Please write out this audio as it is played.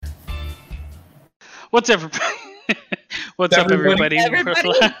What's everybody? What's up, everybody? Everybody?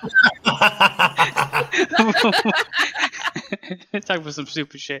 Talk about some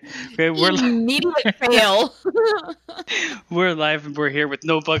stupid shit. Okay, Immediate fail. we're live and we're here with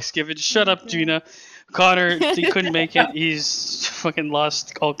no bucks given. Shut up, Gina. Connor, he couldn't make it. He's fucking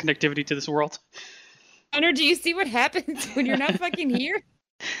lost all connectivity to this world. Connor, do you see what happens when you're not fucking here?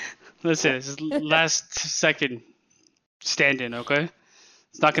 Listen, this is last second stand-in, okay?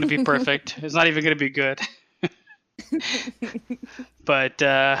 It's not going to be perfect. It's not even going to be good. But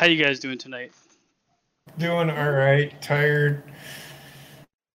how you guys doing tonight? Doing all right. Tired.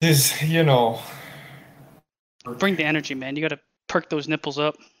 Is Bring the energy, man. You got to perk those nipples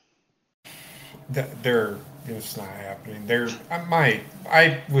up. It's not happening.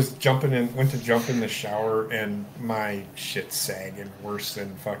 I was went to jump in the shower and my shit's sagging worse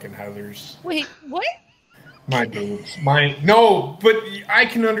than fucking Heather's. Wait, what? My boobs. No, but I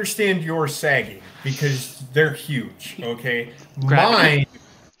can understand your sagging because they're huge. Okay, mine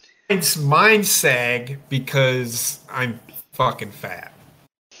sag because I'm fucking fat.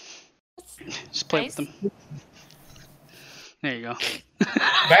 Just play with them. There you go.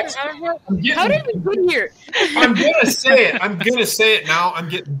 How did we get here? I'm gonna say it now. I'm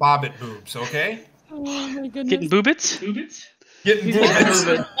getting bobbit boobs. Okay. Oh my goodness. Getting boobits? Getting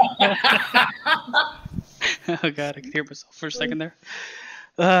boobits. Oh god, I can hear myself for a second there.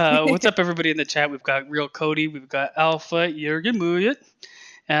 What's up, everybody in the chat? We've got Real Cody, we've got Alpha, Jurgen Muyet,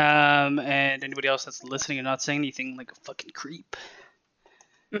 and anybody else that's listening and not saying anything like a fucking creep.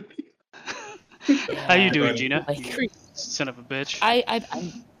 How you doing, Gina? You son of a bitch.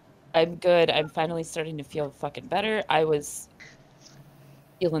 I'm good. I'm finally starting to feel fucking better. I was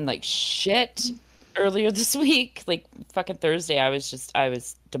feeling like shit earlier this week. Like fucking Thursday, I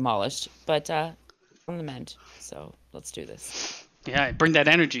was demolished. But on the mend. So let's do this. Yeah, bring that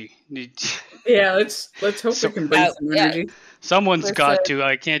energy. Yeah, let's hope we can bring some energy. Someone's got to.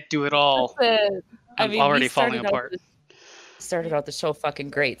 I can't do it all. I'm already falling apart. Started out the show fucking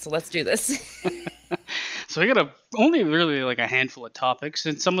great, so let's do this. So we got only really like a handful of topics,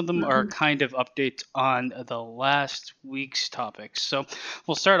 and some of them are kind of updates on the last week's topics. So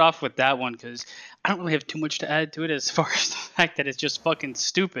we'll start off with that one because I don't really have too much to add to it as far as the fact that it's just fucking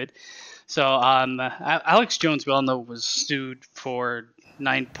stupid. So Alex Jones, we all know, was sued for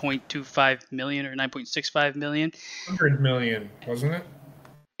 $9.25 million or $9.65 million. 100 million, wasn't it?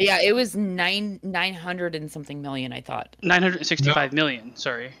 Yeah, it was 900 and something million, I thought. 965 million,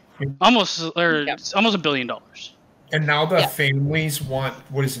 sorry. Almost $1 billion. And now the families want,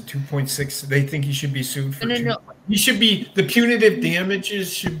 what is it, 2.6? They think he should be sued for He should be, the punitive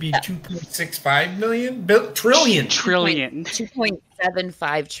damages should be 2.65 million? Trillion.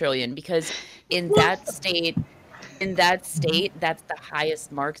 2.75 trillion, because in that state, that's the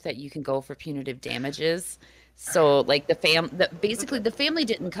highest mark that you can go for punitive damages. So, like, basically the family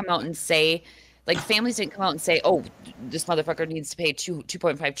didn't come out and say, families didn't come out and say, oh, this motherfucker needs to pay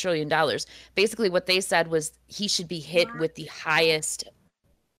 $2.5 trillion. Basically, what they said was he should be hit with the highest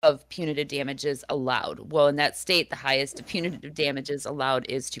of punitive damages allowed. Well, in that state, the highest of punitive damages allowed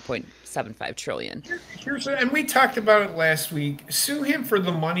is 2.75 trillion. And we talked about it last week. Sue him for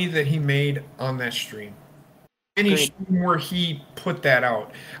the money that he made on that stream. Any stream where he put that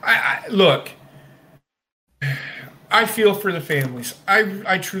out. Look, I feel for the families.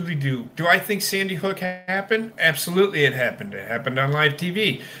 I truly do. Do I think Sandy Hook happened? Absolutely it happened. It happened on live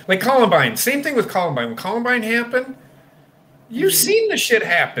TV. Like Columbine. Same thing with Columbine. When Columbine happened, you've seen the shit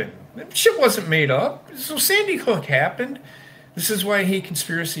happen. That shit wasn't made up. So Sandy Hook happened. This is why I hate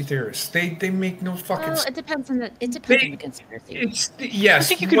conspiracy theorists. They make no fucking sense. Well, it depends on the conspiracy. Yes. I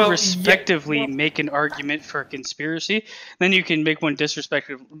think you can respectively make an argument for a conspiracy. Then you can make one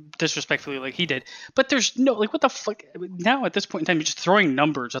disrespectfully like he did. But there's no, like, what the fuck? Now at this point in time, you're just throwing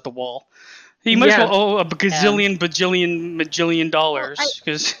numbers at the wall. You might as well owe a gazillion, bajillion, majillion dollars.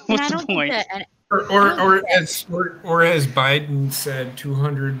 Because what's the point? Or as Biden said,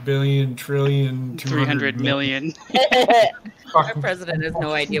 200 billion trillion, 300 million. Our president has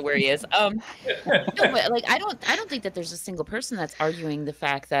no idea where he is. No, but like I don't think that there's a single person that's arguing the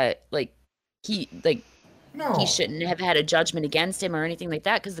fact that he shouldn't have had a judgment against him or anything like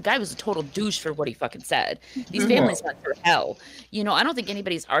that, because the guy was a total douche for what he fucking said. These families went through hell. I don't think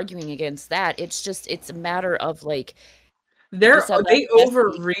anybody's arguing against that. It's a matter of like they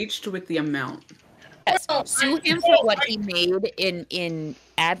overreached with the amount. Yes. Sue him for what he made in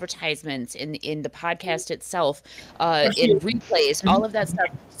advertisements, in the podcast itself, in replays, all of that stuff.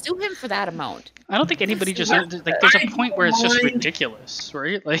 Sue him for that amount. I don't think anybody just like. There's a point where it's just ridiculous,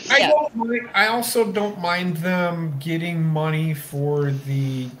 right? Like, I also don't mind them getting money for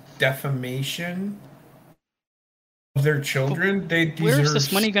the defamation their children, they deserve. Where's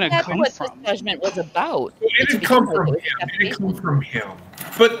this money going to come what from? this judgment was about. It didn't come from him. It didn't come from him.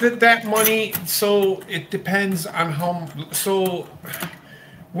 But that money, so it depends on how. So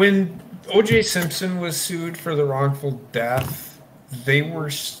when O.J. Simpson was sued for the wrongful death, they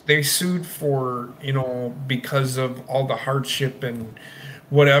sued for, because of all the hardship and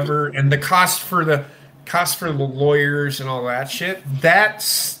whatever, and the cost for the lawyers and all that shit.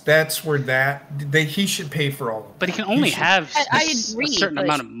 That's where he should pay for all of it. But he can only have I a agree, certain but-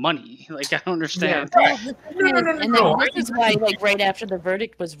 amount of money. Like, I don't understand. Well, the thing is- and No. then this is why, like, right after the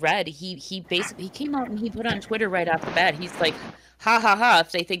verdict was read, he basically came out and he put on Twitter right off the bat. He's like, "Ha ha ha!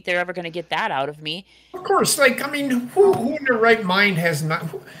 If they think they're ever going to get that out of me." Of course, who in their right mind has not?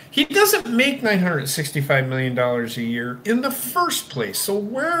 He doesn't make $965 million a year in the first place. So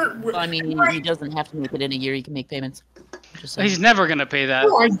where? Well, I mean, he doesn't have to make it in a year. He can make payments. Just saying. He's never going to pay that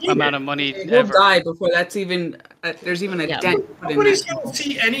amount of money He'll ever. die before that's even. There's even a dent. Put in Nobody's that. gonna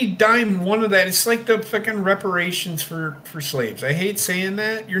see any dime one of that. It's like the fucking reparations for slaves. I hate saying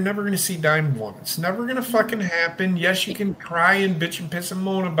that. You're never gonna see dime one. It's never gonna fucking happen. Yes, you can cry and bitch and piss and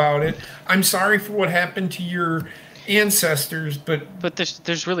moan about it. I'm sorry for what happened to your ancestors, but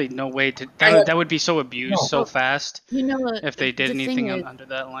there's really no way to that would be so abused so fast if they did the thing anything is- under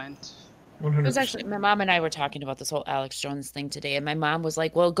that line. 100%. It was actually my mom and I were talking about this whole Alex Jones thing today, and my mom was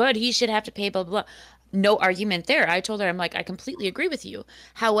like, "Well, good, he should have to pay." Blah blah. Blah. No argument there. I told her, I'm like, I completely agree with you.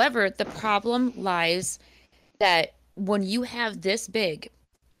 However, the problem lies that when you have this big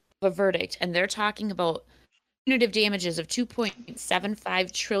of a verdict, and they're talking about punitive damages of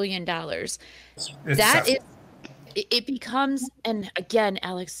 $2.75 trillion, that is, it becomes. And again,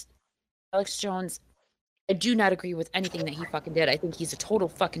 Alex Jones, I do not agree with anything that he fucking did. I think he's a total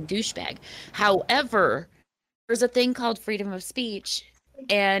fucking douchebag. However, there's a thing called freedom of speech,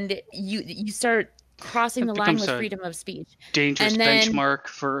 and you start crossing the line with freedom of speech. Dangerous And then- benchmark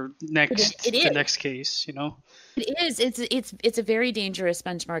for the next case, It is. It's a very dangerous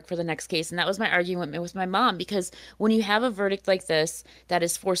benchmark for the next case, and that was my argument with my mom, because when you have a verdict like this that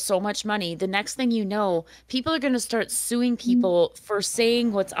is for so much money, the next thing you know, people are going to start suing people for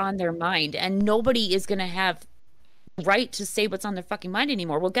saying what's on their mind, and nobody is going to have right to say what's on their fucking mind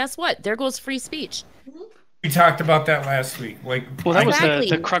anymore. Well, guess what? There goes free speech. we talked about that last week. Like, Well, that was Exactly.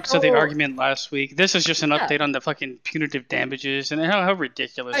 the crux of the So- argument last week. This is just an Yeah. update on the fucking punitive damages and how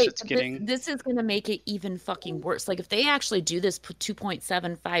ridiculous Right, it's but getting. this is going to make it even fucking worse. Like, if they actually do this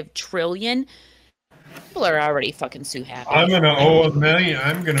 2.75 trillion, people are already fucking so happy. I'm gonna owe $1 million.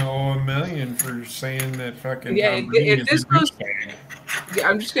 I'm gonna owe $1 million for saying that fucking. Yeah, Tom Brady if is this a goes- douchebag. Yeah,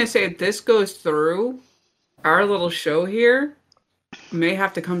 I'm just gonna say if this goes through, our little show here may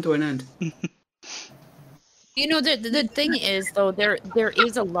have to come to an end. You know, the thing is, though, there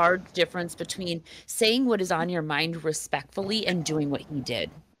is a large difference between saying what is on your mind respectfully and doing what he did.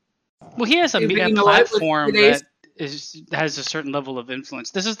 Well, he has a But media you know what? With platform today's- that has a certain level of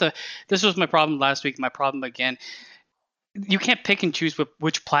influence. This was my problem last week. My problem again. You can't pick and choose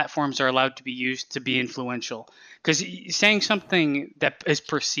which platforms are allowed to be used to be influential. Because saying something that is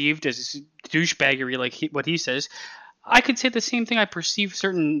perceived as douchebaggery, like what he says, I could say the same thing. I perceive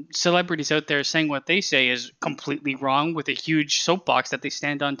certain celebrities out there saying what they say is completely wrong with a huge soapbox that they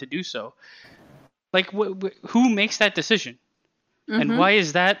stand on to do so. Like, who makes that decision? And why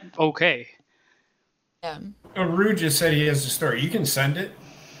is that okay? Yeah. Oh, Rue just said he has a story. You can send it.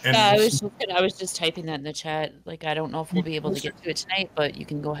 And Yeah, I was just typing that in the chat. Like, I don't know if we'll be able to get to it tonight, but you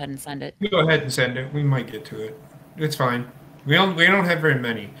can go ahead and send it. go ahead and send it. We might get to it. It's fine. We don't have very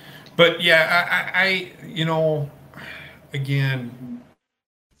many, but yeah, I again,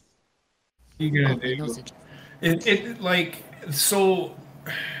 you gonna do it like so.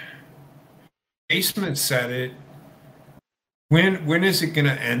 Basement said it. When is it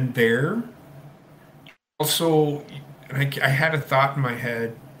gonna end there? Also, I had a thought in my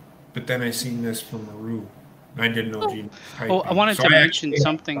head, but then I seen this from Maru. I didn't know Gene. Oh, I wanted to mention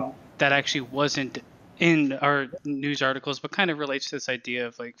something that actually wasn't in our news articles, but kind of relates to this idea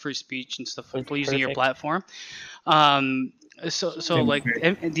of like free speech and stuff, like using your platform. So like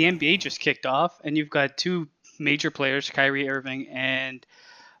the NBA just kicked off, and you've got two major players, Kyrie Irving and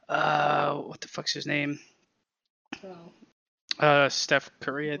what the fuck's his name? Steph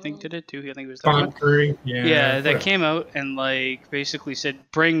Curry, I think, did it too. I think it was that one. Curry. Yeah, that came out and like basically said,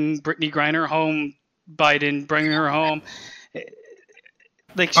 "Bring Brittany Griner home, Biden. Bring her home."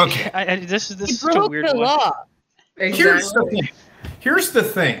 Like, okay. This is such a weird one. Law. Exactly. Here's the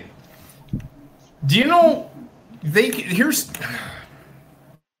thing. Do you know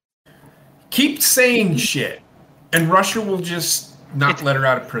keep saying shit, and Russia will just not let her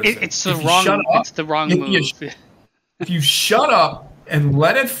out of prison. It's the wrong move. if you shut up and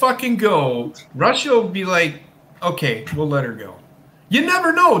let it fucking go, Russia will be like, okay, we'll let her go. You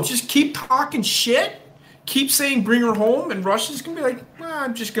never know. Just keep talking shit. Keep saying bring her home, and Russia's gonna be like,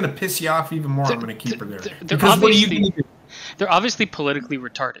 I'm just gonna piss you off even more. I'm gonna keep her there. Because what are you gonna do? They're obviously politically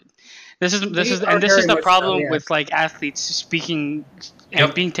retarded. This is very the much problem so, yeah. with like athletes speaking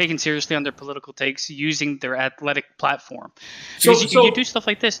and being taken seriously on their political takes, using their athletic platform. Because you do stuff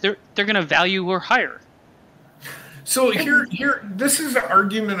like this, they're gonna value her higher. So here, this is an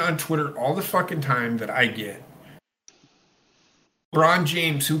argument on Twitter all the fucking time that I get. LeBron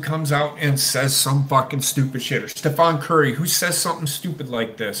James, who comes out and says some fucking stupid shit, or Stephen Curry, who says something stupid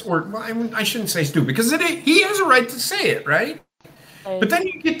like this, or I shouldn't say stupid because he has a right to say it, right? But then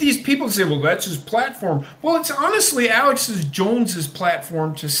you get these people say, well, that's his platform. Well, it's honestly Alex Jones's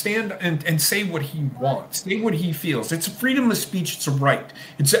platform to stand and say what he wants, say what he feels. It's freedom of speech. It's a right.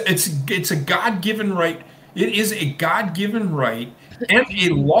 It's a God-given right. It is a God-given right and a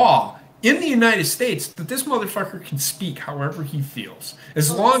law in the United States that this motherfucker can speak however he feels, as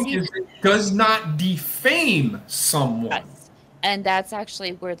long as it does not defame someone. And that's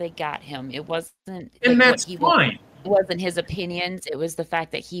actually where they got him. It wasn't. And that's fine. It wasn't his opinions. It was the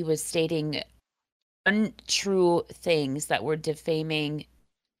fact that he was stating untrue things that were defaming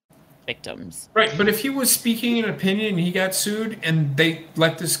victims. Right, but if he was speaking an opinion and he got sued and they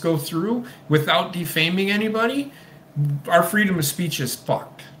let this go through without defaming anybody, our freedom of speech is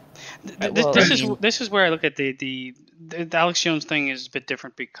fucked. This is where I look at the Alex Jones thing is a bit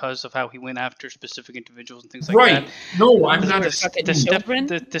different because of how he went after specific individuals and things like that. Right. No, I'm not.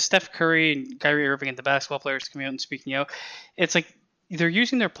 The Steph Curry and Kyrie Irving and the basketball players coming out and speaking out, it's like they're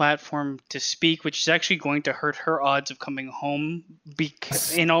using their platform to speak, which is actually going to hurt her odds of coming home.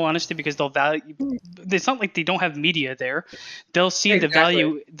 In all honesty, because they'll value. It's not like they don't have media there. They'll see the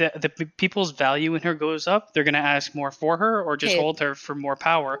value, the people's value in her goes up. They're going to ask more for her, or just hold her for more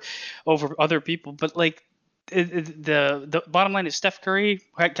power over other people. But like the bottom line is, Steph Curry,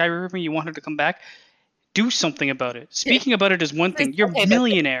 Kyrie Irving, you want her to come back, do something about it. Speaking about it is one thing. You're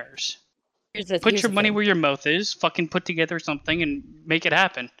millionaires. Put your money where your mouth is. Fucking put together something and make it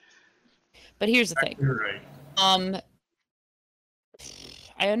happen. But here's the thing. You're right.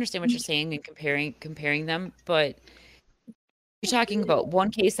 I understand what you're saying and comparing them, but you're talking about one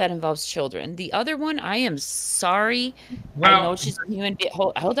case that involves children. The other one, I am sorry. I know she's a human being.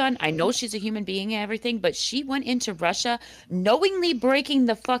 Hold on. I know she's a human being and everything, but she went into Russia knowingly breaking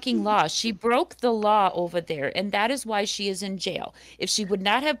the fucking law. She broke the law over there, and that is why she is in jail. If she would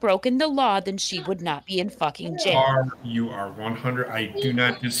not have broken the law, then she would not be in fucking jail. You are 100. I do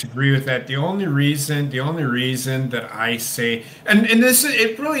not disagree with that. The only reason that I say, and this,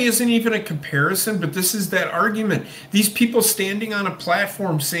 it really isn't even a comparison, but this is that argument. These people standing on a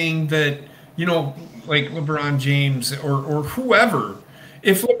platform saying that, like LeBron James or whoever,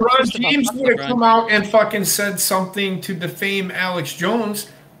 if LeBron James would have come out and fucking said something to defame Alex Jones,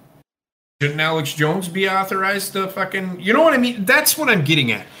 shouldn't Alex Jones be authorized to fucking, you know what I mean? That's what I'm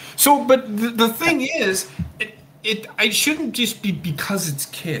getting at. So, but the thing is, I shouldn't just be because it's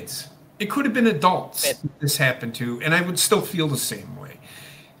kids. It could have been adults this happened to, and I would still feel the same way.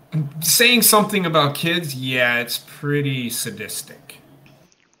 Saying something about kids, yeah, it's pretty sadistic.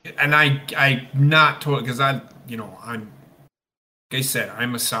 And I'm not told, because I'm, like I said,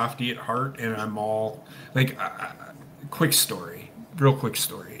 I'm a softie at heart, and I'm all like, real quick story.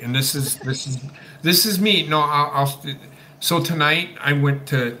 And this is me. No, I'll. So tonight I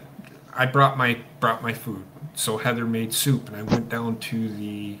brought my food. So Heather made soup, and I went down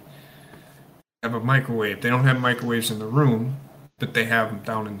to have a microwave. They don't have microwaves in the room, but they have them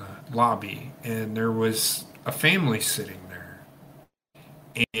down in the lobby, and there was a family sitting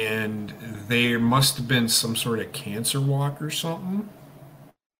there, and there must have been some sort of cancer walk or something.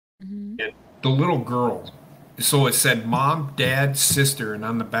 Mm-hmm. And the little girl, so it said mom, dad, sister, and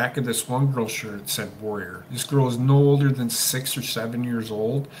on the back of this one girl's shirt it said warrior. This girl is no older than 6 or 7 years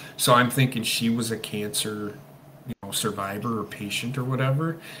old, so I'm thinking she was a cancer survivor or patient or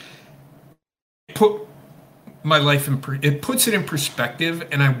whatever. Put my life it puts it in perspective,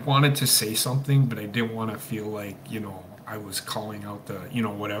 and I wanted to say something, but I didn't want to feel like I was calling out the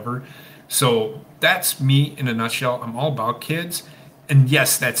whatever. So that's me in a nutshell. I'm all about kids, and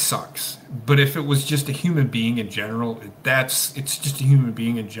yes, that sucks. But if it was just a human being in general, it's just a human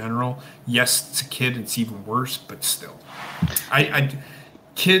being in general. Yes, it's a kid, it's even worse, but still,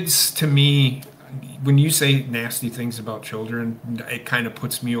 kids to me, when you say nasty things about children, it kind of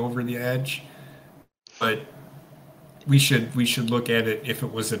puts me over the edge. But we should look at it. If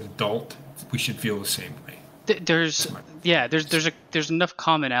it was an adult, we should feel the same way. There's enough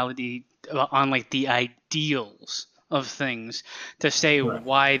commonality on like the ideals of things to say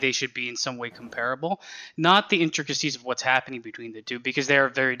why they should be in some way comparable, not the intricacies of what's happening between the two, because they are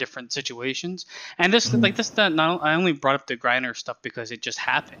very different situations. And this, like this, not I only brought up the Griner stuff because it just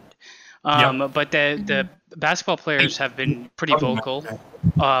happened. But the basketball players have been pretty vocal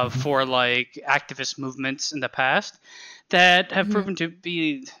for like activist movements in the past that have proven to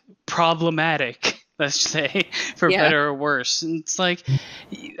be problematic, let's say, for better or worse. And it's like,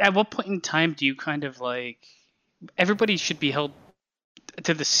 at what point in time do you kind of like, everybody should be held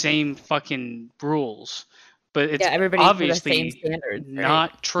to the same fucking rules, but it's obviously standards,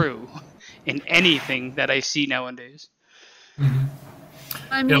 not true in anything that I see nowadays.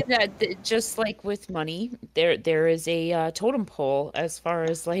 I mean, that just like with money, there is a totem pole as far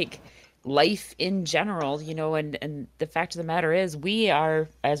as like life in general, you know, and the fact of the matter is we are,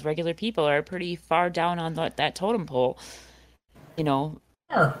 as regular people, are pretty far down on that totem pole, you know.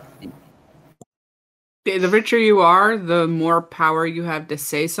 Sure. The richer you are, the more power you have to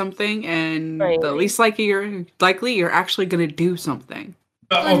say something, and the least likely you're actually going to do something.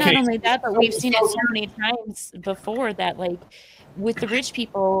 Well, not only that, but we've seen it so many times before that, like, with the rich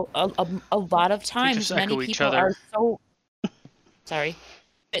people, a lot of times, many people are so... Sorry.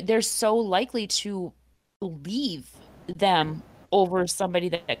 They're so likely to believe them over somebody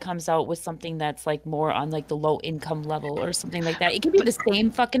that comes out with something that's like more on like the low income level or something like that. It can be the same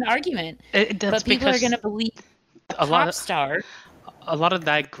fucking argument, but people are going to believe a lot of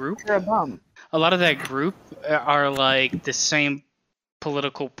that group. You're a bum. A lot of that group are like the same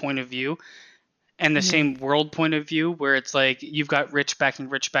political point of view and the same world point of view, where it's like you've got rich backing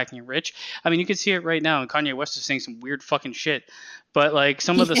rich backing rich. I mean, you can see it right now, and Kanye West is saying some weird fucking shit. But like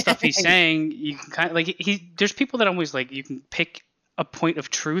some of the stuff he's saying, you can kind of like there's people that always like you can pick a point of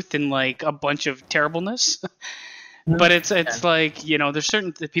truth in like a bunch of terribleness. But it's like, you know, there's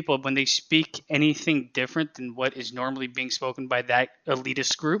certain people when they speak anything different than what is normally being spoken by that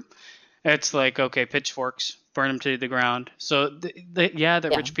elitist group, it's like, okay, pitchforks, burn them to the ground. So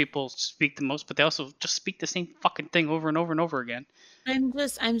the rich people speak the most, but they also just speak the same fucking thing over and over and over again.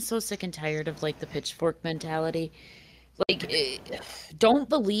 I'm so sick and tired of like the pitchfork mentality. Like, don't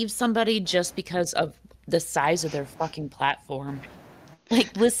believe somebody just because of the size of their fucking platform.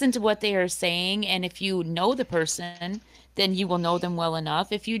 Like, listen to what they are saying, and if you know the person, then you will know them well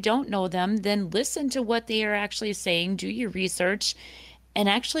enough. If you don't know them, then listen to what they are actually saying, do your research, and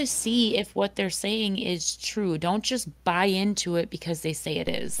actually see if what they're saying is true. Don't just buy into it because they say it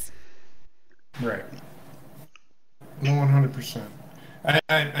is. Right. No, 100%.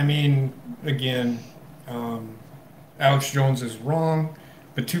 I mean, again, Alex Jones is wrong,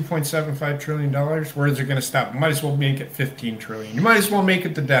 but $2.75 trillion, where is it going to stop? You might as well make it $15 trillion. You might as well make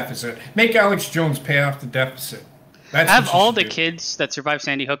it the deficit. Make Alex Jones pay off the deficit. That's have all the kids that survived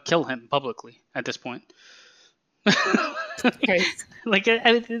Sandy Hook kill him publicly at this point. Like, you're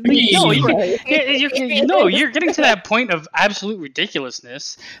getting to that point of absolute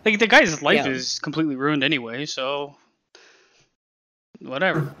ridiculousness. Like, the guy's life is completely ruined anyway, so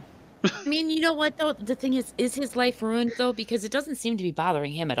whatever. I mean, you know what, though? The thing is his life ruined, though? Because it doesn't seem to be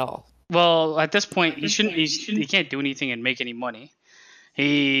bothering him at all. Well, at this point, he can't do anything and make any money.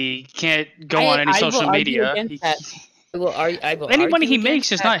 He can't go on any social media. Any money he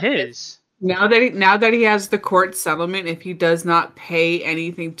makes is not his. Now that he has the court settlement, if he does not pay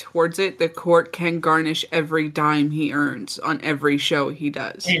anything towards it, the court can garnish every dime he earns on every show he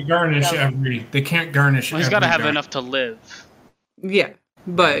does. They can't garnish They can't garnish. Well, he's got to have enough to live. Yeah,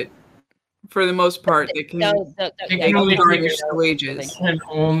 but for the most part, they can only garnish the wages. They can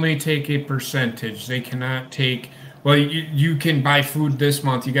only take a percentage. They cannot take. Well, you can buy food this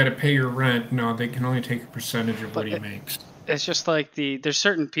month. You got to pay your rent. No, they can only take a percentage of what he makes. It's just like there's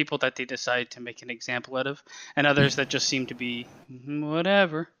certain people that they decide to make an example out of, and others that just seem to be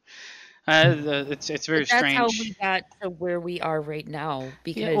whatever. It's very strange. That's how we got to where we are right now.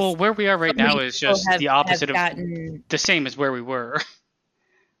 Because where we are right now is just the opposite of the same as where we were.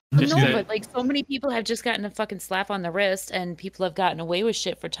 But like so many people have just gotten a fucking slap on the wrist, and people have gotten away with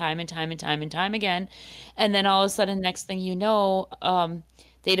shit for time and time and time and time again, and then all of a sudden, next thing you know,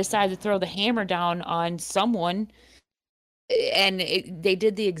 they decide to throw the hammer down on someone. And they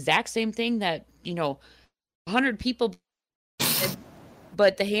did the exact same thing that, 100 people did,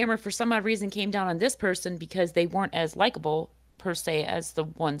 but the hammer for some odd reason came down on this person because they weren't as likable per se as the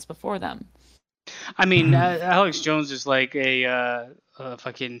ones before them. I mean, Alex Jones is like a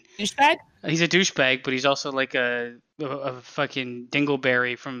fucking douchebag. He's a douchebag, but he's also like a fucking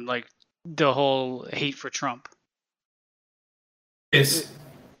dingleberry from like the whole hate for Trump. He's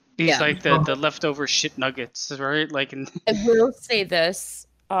like the leftover shit nuggets, right? Like, I will say this.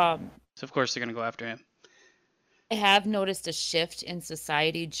 So of course they're gonna go after him. have noticed a shift in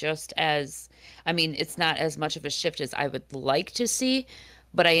society, just as, I mean, it's not as much of a shift as I would like to see,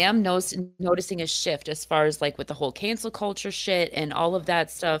 but I am noticing a shift as far as like with the whole cancel culture shit and all of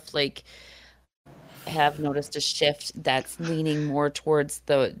that stuff. Like, have noticed a shift that's leaning more towards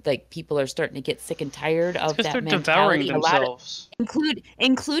the, like, people are starting to get sick and tired of Because they're that devouring mentality. A lot of themselves.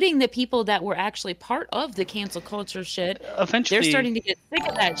 including the people that were actually part of the cancel culture shit. They're Eventually, starting to get sick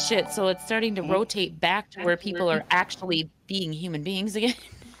of that shit, so it's starting to Mhm. rotate back to where people are actually being human beings again.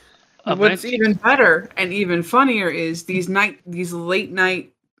 What's eventually, even better and even funnier is these late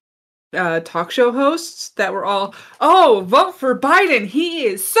night talk show hosts that were all, oh, vote for Biden, he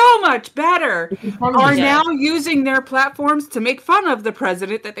is so much better, are Yeah. now using their platforms to make fun of the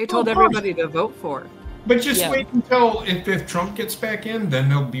president that they told of course. everybody to vote for. But just Yeah. wait until if Trump gets back in, then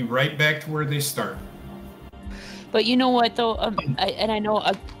they'll be right back to where they start. But you know what though,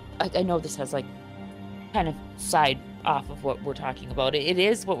 I know this has like kind of side off of what we're talking about. It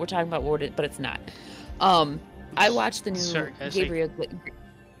is what we're talking about, but it's not. I watched the new Sorry, guys, Gabriel.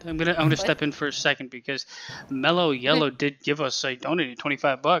 I'm gonna step in for a second because Mellow Yellow did give us a donated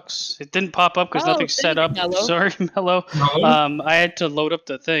 $25. It didn't pop up because Oh, nothing's set up. Mellow. Sorry, Mellow. No? I had to load up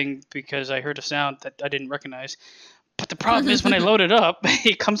the thing because I heard a sound that I didn't recognize. But the problem is when I load it up,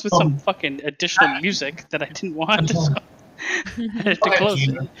 it comes with some fucking additional music that I didn't want. So I had to close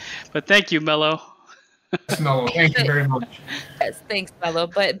it. But thank you, Mellow. No, thank you very much. Yes, thanks, Mello.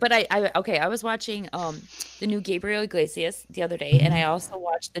 But I was watching the new Gabriel Iglesias the other day, and I also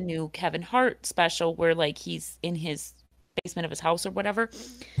watched the new Kevin Hart special where like he's in his basement of his house or whatever.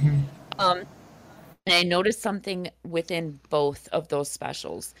 And I noticed something within both of those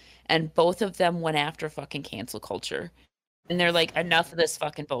specials, and both of them went after fucking cancel culture. And they're like, enough of this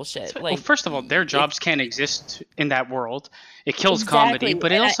fucking bullshit. Well, Like, first of all, their jobs can't exist in that world. It kills comedy,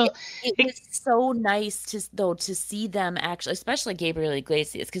 but it And also it was so nice to see them actually, especially Gabriel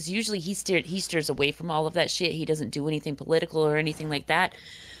Iglesias, because usually he steers away from all of that shit. He doesn't do anything political or anything like that.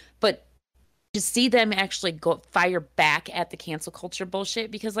 But to see them actually go fire back at the cancel culture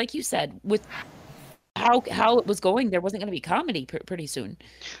bullshit, because like you said, with how it was going, there wasn't going to be comedy pretty soon.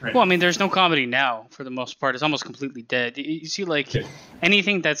 Right. well, I mean, there's no comedy now for the most part. It's almost completely dead. You see, like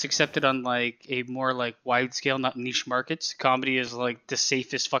anything that's accepted on like a more like wide scale, not niche markets, comedy is like the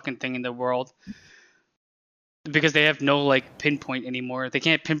safest fucking thing in the world because they have no like pinpoint anymore. They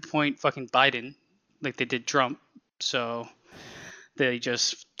can't pinpoint fucking Biden like they did Trump, so they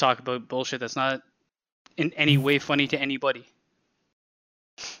just talk about bullshit that's not in any way funny to anybody.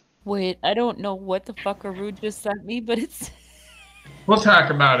 Wait, I don't know what the fuck Aru just sent me, but it's We'll talk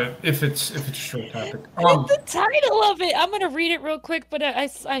about it if it's a short topic. the title of it. I'm gonna read it real quick, but I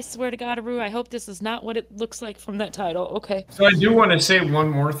swear to God, Aru, I hope this is not what it looks like from that title. Okay. So I do want to say one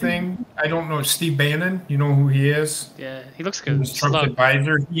more thing. I don't know Steve Bannon. You know who he is? Yeah, he looks He good. was Trump's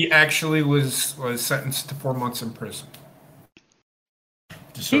advisor. He actually was sentenced to 4 months in prison.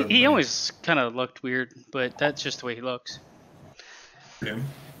 Just so He everybody- always kind of looked weird, but that's just the way he looks. Yeah,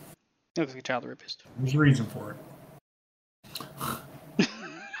 He looks like a child rapist. there's a reason for it.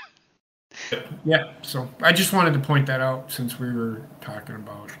 Yeah, so I just wanted to point that out since we were talking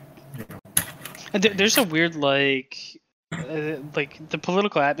about, you know. And there's a weird like the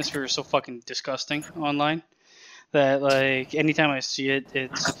political atmosphere is so fucking disgusting online that like anytime I see it,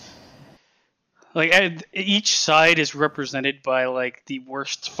 it's like each side is represented by like the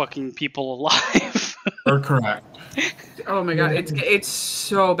worst fucking people alive. Or correct. Oh my god, it's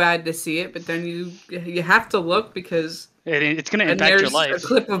so bad to see it, but then you have to look because It's gonna and impact your there's life. a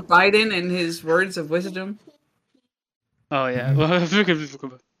clip of Biden and his words of wisdom. Oh yeah.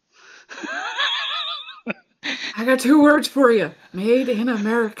 I got 2 words for you: made in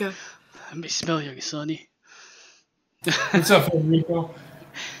America. Let me smell you, Sonny. What's up, Enrico?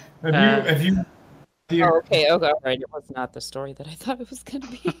 Have you Oh, okay, all right. It was not the story that I thought it was gonna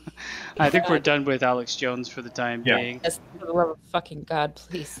be. I think we're done with Alex Jones for the time Yeah. being, Yes, for the love of fucking God,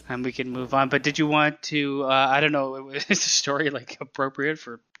 please. and we can move on. But did you want to? I don't know. Is the story like appropriate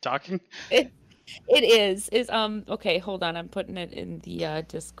for talking? It is okay. Hold on, I'm putting it in the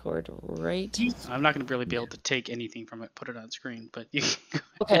Discord right. I'm not going to really be able to take anything from it, put it on screen, but you can go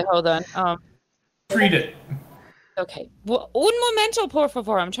Okay, hold on. read it? Okay. Well, un momento, por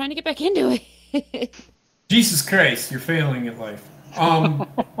favor. I'm trying to get back into it. Jesus Christ, you're failing at life.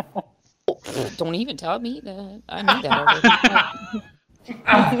 Don't even tell me that. I need that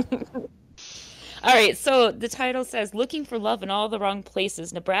already. All right, so the title says, Looking for Love in All the Wrong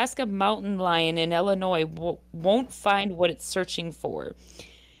Places. Nebraska mountain lion in Illinois won't find what it's searching for.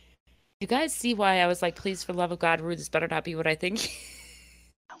 You guys see why I was like, please, for the love of God, Ruth, this better not be what I think?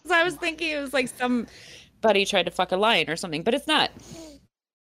 So I was thinking it was like some somebody tried to fuck a lion or something, but it's not.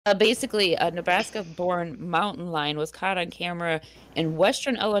 Basically, a Nebraska-born mountain lion was caught on camera in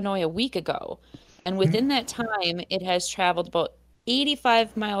western Illinois a week ago. And within that time, it has traveled about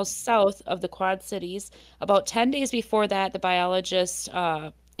 85 miles south of the Quad Cities. About 10 days before that, the biologist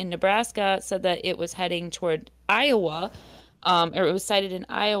in Nebraska said that it was heading toward Iowa, or it was sighted in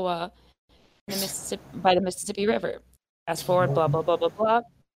Iowa by the Mississippi River. Fast forward, blah, blah, blah, blah,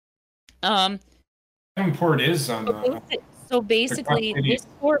 blah. Davenport is on the... So basically, this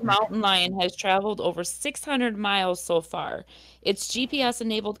poor mountain lion has traveled over 600 miles so far. Its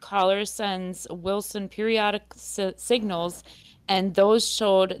GPS-enabled collar sends Wilson periodic signals, and those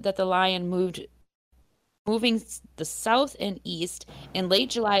showed that the lion moving the south and east. In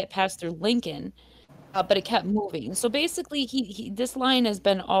late July, it passed through Lincoln, but it kept moving. So basically, this lion has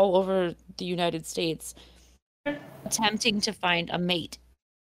been all over the United States attempting to find a mate.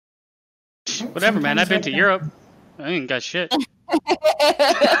 Whatever, man. I've been to Europe. I ain't got shit.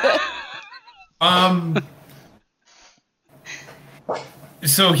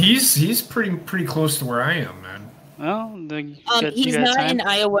 So he's pretty close to where I am, man. Well, he's not in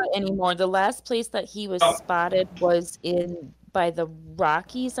Iowa anymore. The last place that he was spotted was by the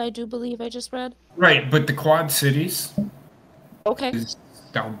Rockies, I do believe. I just read. Right, but the Quad Cities. Okay. Is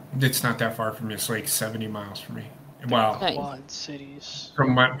down. It's not that far from me. It's like 70 miles from me. Wow. Quad Cities.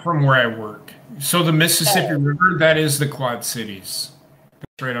 From where I work. So the Mississippi River, that is the Quad Cities.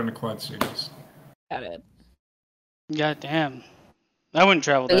 That's right on the Quad Cities. Got it. God damn. I wouldn't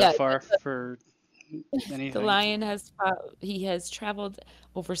travel that far for anything. The lion has traveled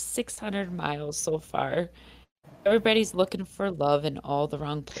over 600 miles so far. Everybody's looking for love in all the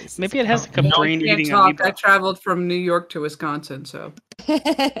wrong places. Maybe it has like a brain-eating amoeba. I traveled from New York to Wisconsin, so...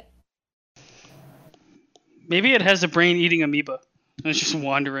 Maybe it has a brain-eating amoeba. And it's just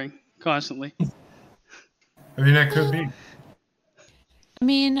wandering constantly. I mean, that could be. I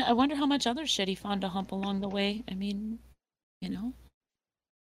mean, I wonder how much other shit he found to hump along the way. I mean, you know?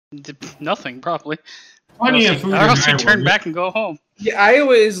 Nothing, probably. Plenty of food. Or else he turn back and go home. Yeah,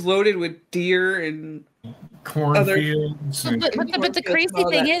 Iowa is loaded with deer and cornfields. But the crazy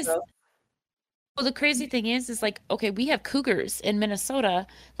thing is... Well, the crazy thing is like, okay, we have cougars in Minnesota.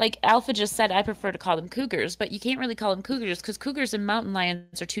 Like Alpha just said, I prefer to call them cougars, but you can't really call them cougars because cougars and mountain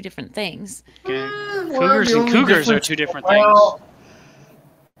lions are two different things. Okay. Cougars and cougars are two different things.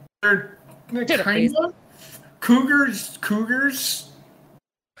 They're kind of cougars.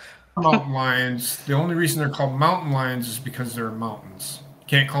 Mountain lions. The only reason they're called mountain lions is because they're mountains. You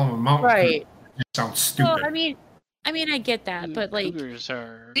can't call them a mountain. Right. It sounds stupid. Well, I mean, I get that, but like,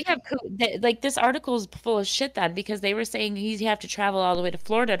 we have like this article is full of shit then because they were saying you have to travel all the way to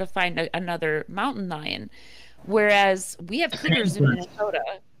Florida to find another mountain lion, whereas we have cougars in Minnesota.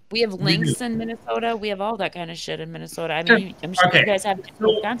 We have lynx in Minnesota. We have all that kind of shit in Minnesota. I mean, I'm sure you guys have it in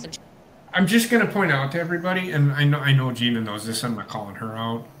Wisconsin. I'm just gonna point out to everybody, and I know Gina knows this. I'm not calling her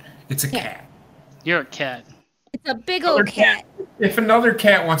out. It's a cat. You're a cat. It's a big old cat. If another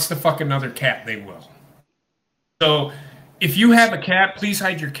cat wants to fuck another cat, they will. So, if you have a cat, please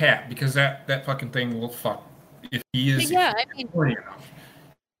hide your cat because that fucking thing will fuck if he is horny enough.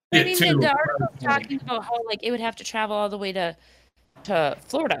 I mean, the article was talking about how like it would have to travel all the way to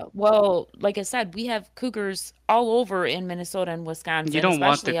Florida. Well, like I said, we have cougars all over in Minnesota and Wisconsin. You don't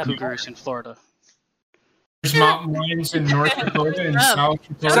want the cougars in Florida. There's mountain lions in North Dakota and South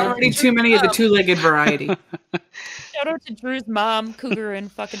Dakota. There's already too many of the two-legged variety. Shout out to Drew's mom, cougar in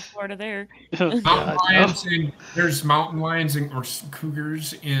fucking Florida there. There's mountain lions or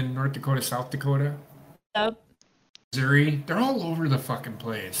cougars in North Dakota, South Dakota. Yep. Missouri. They're all over the fucking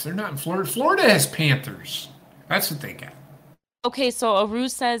place. They're not in Florida. Florida has panthers. That's what they got. Okay, so Aru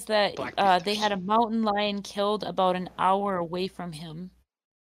says that they had a mountain lion killed about an hour away from him.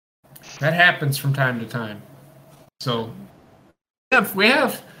 That happens from time to time. So, we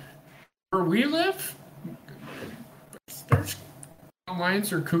have where we live, there's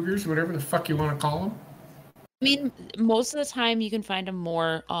lions or cougars, whatever the fuck you want to call them. I mean, most of the time you can find them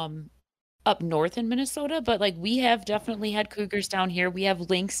more up north in Minnesota, but like we have definitely had cougars down here. We have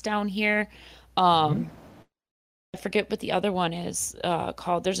lynx down here. I forget what the other one is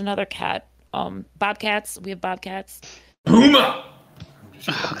called. There's another cat. Bobcats. We have bobcats. Puma.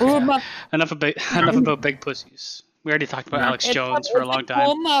 Puma. Enough about big pussies. We already talked about Alex Jones for a long time.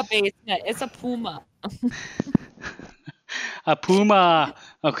 Puma basement. It's a puma. A puma.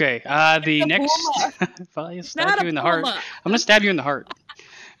 Okay. The next. I'll stab you in the heart. I'm gonna stab you in the heart.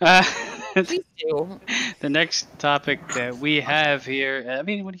 Please do. The next topic that we have here. I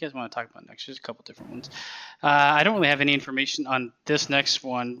mean, what do you guys want to talk about next? There's a couple different ones. I don't really have any information on this next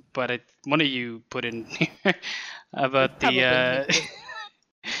one, but one of you put in here about the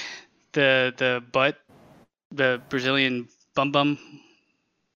the butt, the Brazilian bum.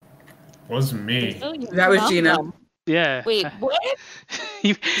 Wasn't me. That was Gina. Yeah. Wait, what?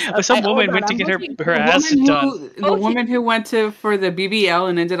 Some woman went to get her ass done. The woman who went for the BBL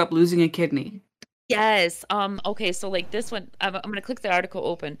and ended up losing a kidney. Yes. Okay. So like this one, I'm gonna click the article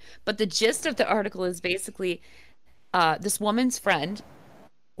open, but the gist of the article is basically, this woman's friend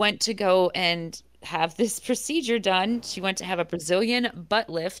went to go and have this procedure done. She went to have a Brazilian butt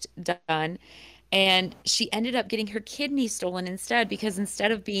lift done, and she ended up getting her kidney stolen instead, because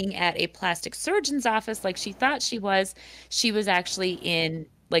instead of being at a plastic surgeon's office like she thought she was actually in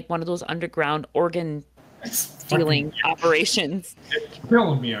like one of those underground organ stealing operations. It's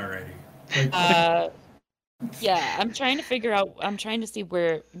killing me already. Yeah, I'm trying to see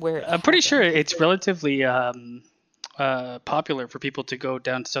where I'm pretty sure it's relatively popular for people to go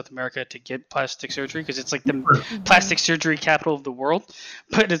down to South America to get plastic surgery, because it's like the plastic surgery capital of the world,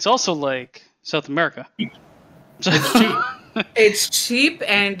 but it's also like South America. So It's cheap. It's cheap,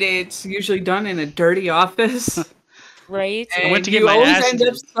 and it's usually done in a dirty office. right? And I went to get you my always ass end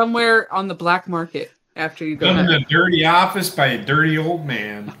up somewhere on the black market after you go Done in there. a dirty office by a dirty old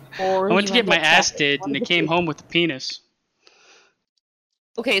man. Or I went to you get end my up ass trapped in did, one and of it the came two. home with a penis.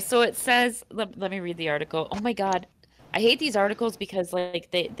 Okay, so it says, let me read the article. Oh my God. I hate these articles because like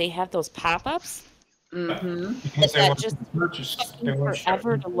they have those pop-ups Mm-hmm. Because they that want just to purchase. They taking want to shut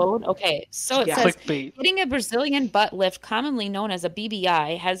forever to load. Okay, so it Yeah. says Clickbait. getting a Brazilian butt lift, commonly known as a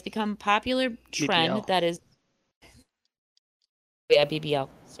BBI, has become a popular trend BBL. that is BBL,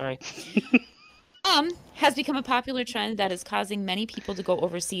 sorry. Has become a popular trend that is causing many people to go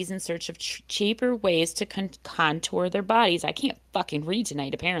overseas in search of cheaper ways to contour their bodies. I can't fucking read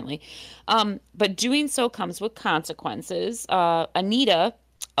tonight, apparently. But doing so comes with consequences. Anita,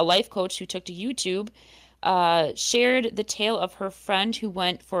 a life coach who took to YouTube, shared the tale of her friend who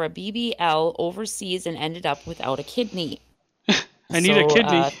went for a BBL overseas and ended up without a kidney. I need a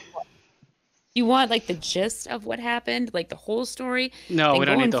kidney. You want like the gist of what happened, like the whole story? No, Then we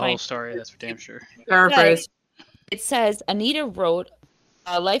don't go need and the whole find- story. That's for damn sure. Paraphrase. It says Anita wrote,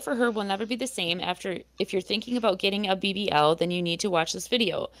 life for her will never be the same after. If you're thinking about getting a BBL, then you need to watch this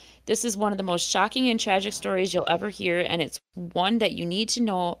video. This is one of the most shocking and tragic stories you'll ever hear, and it's one that you need to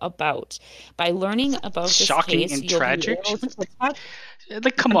know about. By learning about this Shocking case, and you'll tragic? be able to protect.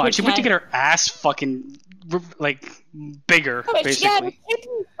 Like, come on. She went to get her ass fucking, like, bigger, But she had a basically.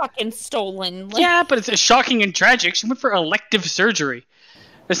 kidney fucking stolen. Like, Yeah, but it's shocking and tragic. She went for elective surgery.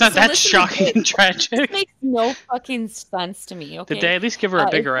 It's not So that listen to shocking this. and This tragic. makes no fucking sense to me. Okay. Did they at least give her a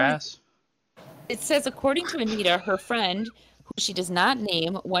it bigger says- ass? It says, according to Anita, her friend, who she does not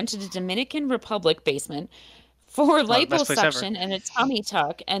name, went to the Dominican Republic basement for the best place ever. liposuction and a tummy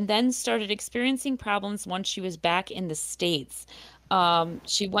tuck, and then started experiencing problems once she was back in the States.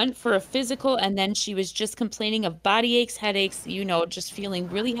 She went for a physical, and then she was just complaining of body aches, headaches, just feeling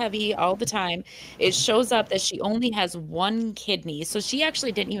really heavy all the time. It shows up that she only has one kidney, so she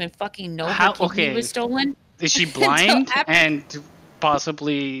actually didn't even fucking know her kidney was stolen. Is she Until blind after- and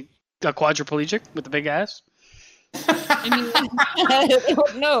possibly a quadriplegic with a big ass? I mean, I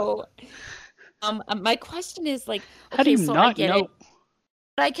don't know. My question is like, How do okay, you so I not get know? it.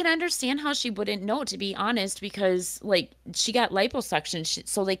 But I can understand how she wouldn't know, to be honest, because like she got liposuction,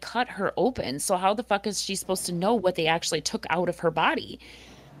 so they cut her open. So how the fuck is she supposed to know what they actually took out of her body?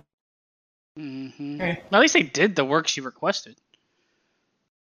 Mm-hmm. Okay. At least they did the work she requested.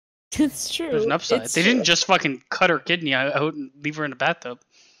 It's true. There's an upside. It's They true. didn't just fucking cut her kidney out and leave her in a bathtub.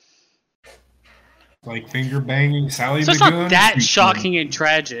 Like finger banging Sally So it's Lagoon. not that shocking and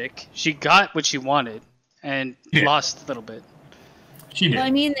tragic. She got what she wanted and Yeah. lost a little bit. She did. Well,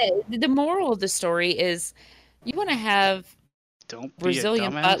 I mean, the moral of the story is, you want to have Don't be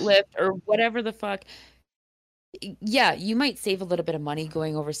Brazilian a dumbass. butt lift or whatever the fuck. Yeah, you might save a little bit of money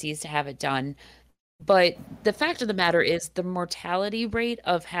going overseas to have it done. But the fact of the matter is the mortality rate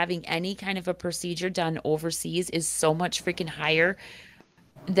of having any kind of a procedure done overseas is so much freaking higher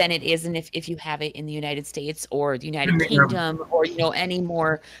than it is if you have it in the United States or the United Yeah. Kingdom or any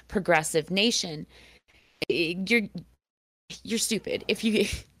more progressive nation. You're stupid. If you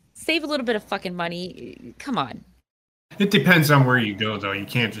save a little bit of fucking money, come on. It depends on where you go, though. You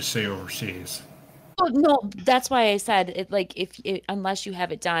can't just say overseas. Oh, no, that's why I said it. Like, unless you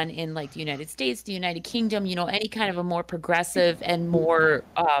have it done in like the United States, the United Kingdom, any kind of a more progressive and more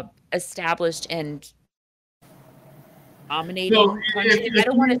established and dominating So, country. I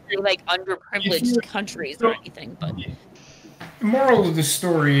don't want to say like underprivileged you're- countries or anything, but The moral of the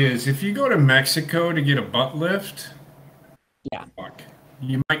story is if you go to Mexico to get a butt lift, Yeah. fuck,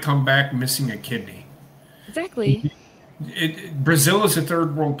 you might come back missing a kidney. Exactly. Brazil is a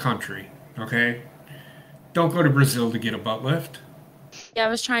third world country, okay? Don't go to Brazil to get a butt lift. Yeah, I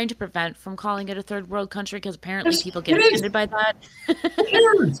was trying to prevent from calling it a third world country because apparently Yes, people get it is. offended by that.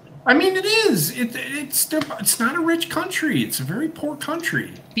 It is. I mean, it is. It's not a rich country. It's a very poor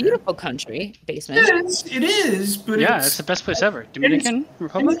country. Beautiful country, basement. It is, but Yeah, it's the best place ever. Dominican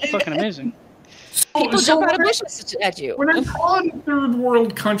Republic, fucking amazing. People jump out of bushes at you. When I call it a third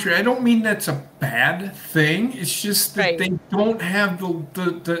world country, I don't mean that's a bad thing. It's just that Right. they don't have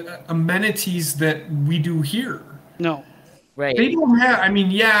the amenities that we do here. No, Right. They don't have. I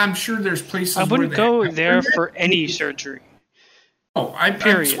mean, yeah, I'm sure there's places. I wouldn't where go they have there internet. for any surgery. Oh,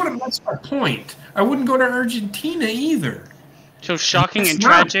 Period. that's my point. I wouldn't go to Argentina either. So shocking and It's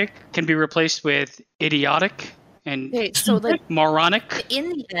not. tragic can be replaced with idiotic and Okay, so like moronic. in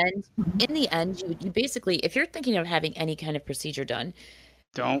the end, you basically, if you're thinking of having any kind of procedure done,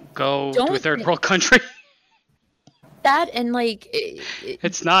 Don't go to a Don't- third world country. that and like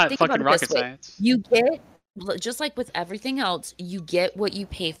It's not think about fucking it rocket this way. science. You get, just like with everything else, you get what you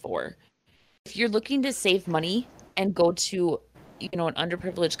pay for. If you're looking to save money and go to, an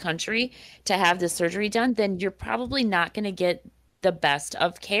underprivileged country to have this surgery done, then you're probably not going to get the best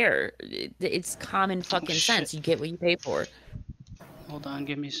of care. It's common fucking shit. sense. You get what you pay for. Hold on,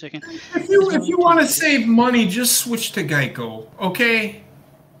 give me a second. If you want to save money, just switch to Geico, okay?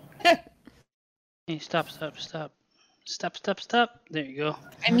 Hey, stop. There you go.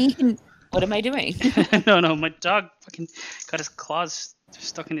 I mean, what am I doing? No, my dog fucking got his claws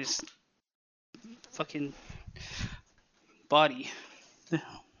stuck in his fucking body.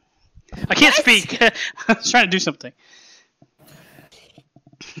 I can't speak. I was trying to do something.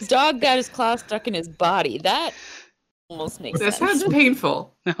 His dog got his claw stuck in his body. That almost makes That sense. sounds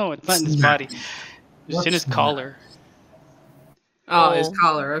painful. No, it's not in his body. It's in his collar. Oh, his Oh.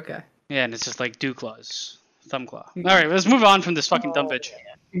 collar. Okay. Yeah, and it's just like dew claws, thumb claw. All right, let's move on from this fucking dumb bitch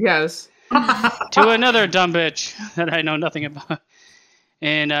Yes. to another dumb bitch that I know nothing about.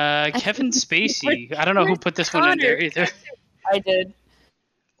 And Kevin Spacey. I don't know who put this one in there either. I did.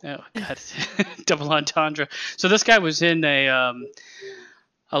 Oh god, double entendre. So this guy was in a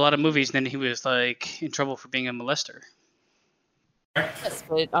lot of movies, and then he was like in trouble for being a molester. Yes,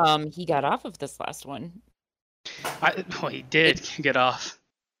 but he got off of this last one. Well, he did get off.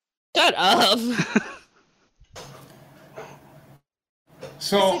 Shut up.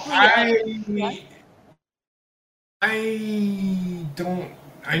 So Basically, I don't.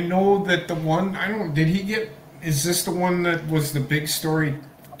 I know that the one. I don't. Did he get? Is this the one that was the big story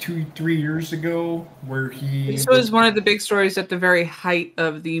 2-3 years ago, where he? This was one of the big stories at the very height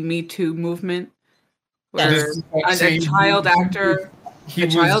of the Me Too movement. Where This is that a same- child actor, He a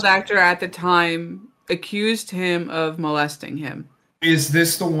was, child actor at the time accused him of molesting him. Is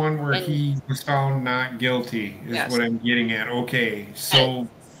this the one where And- he was found not guilty? Is Yes. what I'm getting at. Okay, so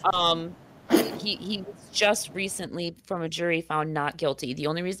He was just recently from a jury found not guilty. The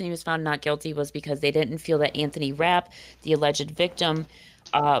only reason he was found not guilty was because they didn't feel that Anthony Rapp, the alleged victim,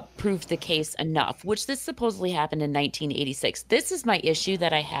 proved the case enough, which this supposedly happened in 1986. This is my issue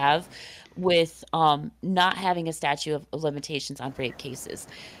that I have with not having a statute of limitations on rape cases.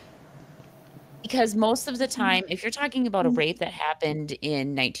 Because most of the time, if you're talking about a rape that happened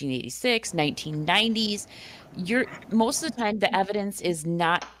in 1986, 1990s, most of the time the evidence is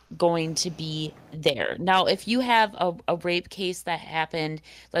not going to be there. Now, if you have a rape case that happened,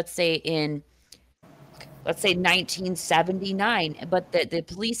 let's say 1979, but the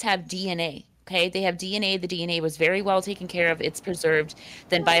police have DNA. Okay, they have DNA. The DNA was very well taken care of. It's preserved.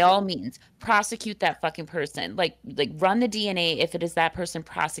 Then, by all means, prosecute that fucking person. Like run the DNA. If it is that person,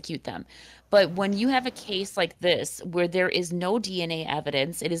 prosecute them. But when you have a case like this, where there is no DNA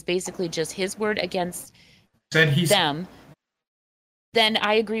evidence, it is basically just his word against said he's them. Then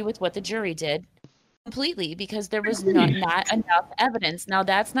I agree with what the jury did completely, because there was not enough evidence. Now,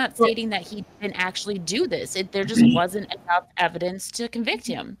 that's not stating that he didn't actually do this. There just wasn't enough evidence to convict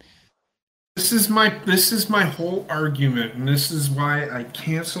him. This is my whole argument, and this is why I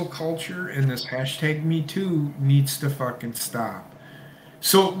cancel culture and this hashtag Me Too needs to fucking stop.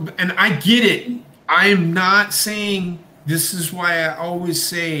 So, and I get it. I am not saying, this is why I always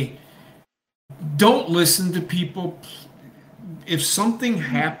say, don't listen to people. If something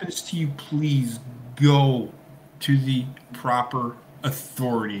happens to you, please go to the proper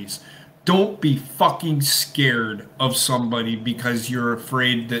authorities. Don't be fucking scared of somebody because you're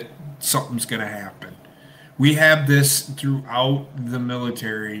afraid that something's going to happen. We have this throughout the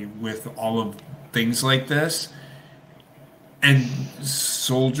military with all of things like this. and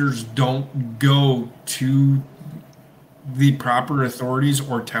soldiers don't go to the proper authorities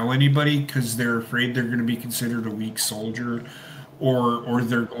or tell anybody because they're afraid they're going to be considered a weak soldier, or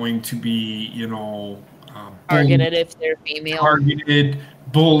they're going to be, Targeted if they're female. targeted,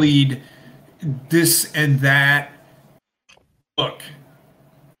 bullied, this and that. Look,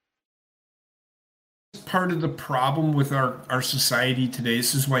 part of the problem with our society today.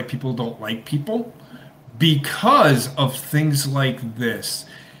 This is why people don't like people, because of things like this.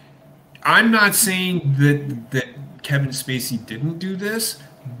 I'm not saying that Kevin Spacey didn't do this,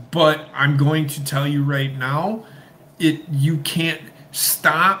 but I'm going to tell you right now, you can't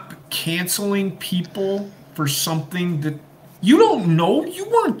stop canceling people for something that you don't know. You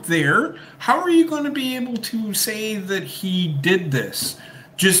weren't there. How are you going to be able to say that he did this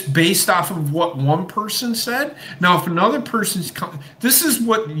just based off of what one person said? Now, if another person's this is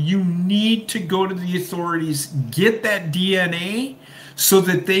what you need to go to the authorities, get that DNA so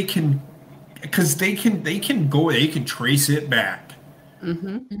that they can, because they can trace it back.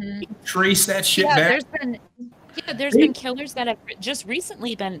 Trace that shit back. There's been killers that have just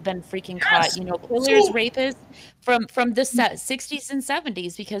recently been freaking caught. Killers, rapists from the 60s and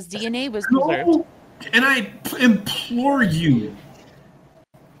 70s because DNA was preserved. And I implore you,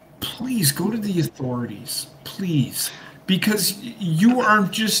 please go to the authorities, please, because you are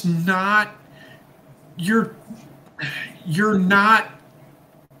just not. You're not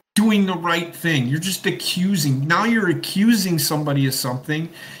doing the right thing. You're just accusing. Now you're accusing somebody of something,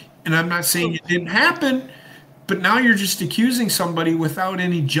 and I'm not saying it didn't happen. But now you're just accusing somebody without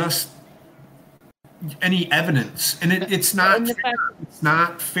any evidence, and it's not fair. It's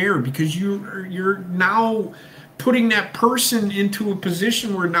not fair because you're now putting that person into a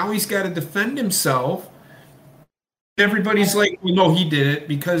position where now he's got to defend himself. Everybody's like, well, no, he did it,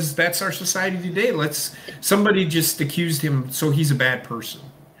 because that's our society today. Somebody just accused him, so he's a bad person.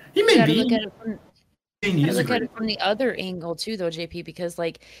 He may be. I look at it from the other angle too, though, JP, because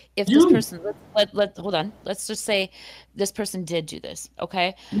if this person, hold on, let's just say this person did do this,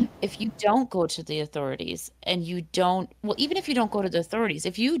 okay? If you don't go to the authorities and you don't, well, even if you don't go to the authorities,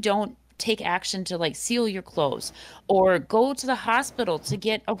 if you don't take action to seal your clothes or go to the hospital to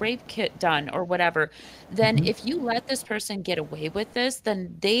get a rape kit done or whatever, then if you let this person get away with this,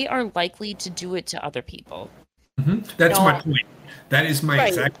 then they are likely to do it to other people. That's my point. That is my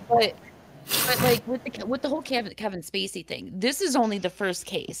exact point. But with the whole Kevin Spacey thing, this is only the first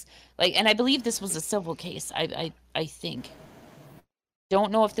case. And I believe this was a civil case. I think.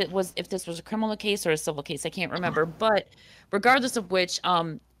 Don't know if this was a criminal case or a civil case. I can't remember. But regardless of which,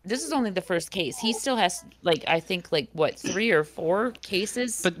 this is only the first case. He still has I think 3 or 4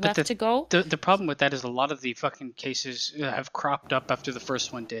 cases left to go. The problem with that is a lot of the fucking cases have cropped up after the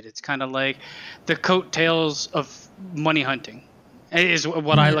first one did. It's kind of like the coattails of money hunting. Is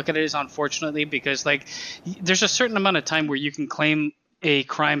what I look at it as, unfortunately, because there's a certain amount of time where you can claim a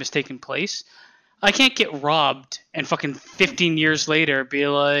crime has taken place. I can't get robbed and fucking 15 years later be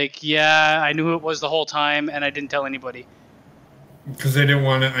like, yeah, I knew who it was the whole time and I didn't tell anybody. Because I didn't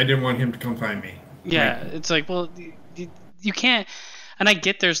want him to come find me. Yeah, it's like, well, you can't. And I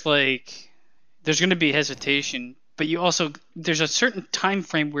get there's going to be hesitation, but there's a certain time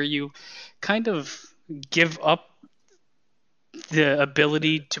frame where you kind of give up the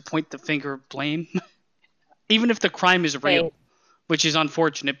ability to point the finger of blame, even if the crime is real, which is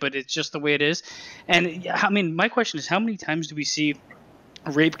unfortunate, but it's just the way it is. And I mean, my question is, how many times do we see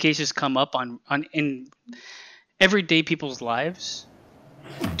rape cases come up in everyday people's lives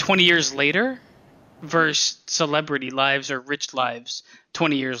 20 years later versus celebrity lives or rich lives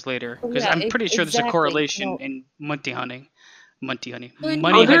 20 years later? Because I'm pretty sure there's a correlation in money hunting. There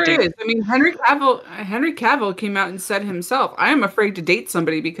is. I mean, Henry Cavill came out and said himself, I am afraid to date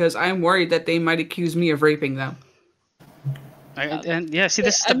somebody because I am worried that they might accuse me of raping them. This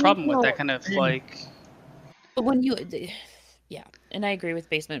is the problem with that kind of But when and I agree with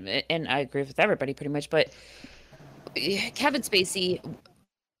Basement, and I agree with everybody pretty much, but Kevin Spacey, the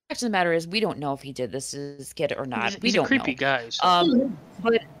fact of the matter is, we don't know if he did this to his kid or not. He's a creepy guy. So.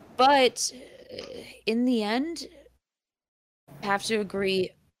 But in the end, have to agree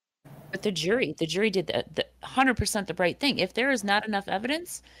with the jury. The jury did the 100% the right thing. If there is not enough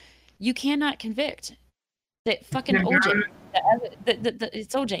evidence, you cannot convict. That fucking OJ.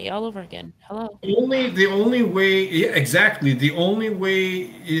 It's OJ all over again. Hello. The only way, exactly. The only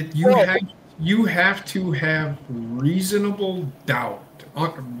way you have to have reasonable doubt,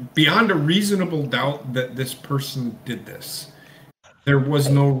 beyond a reasonable doubt, that this person did this. There was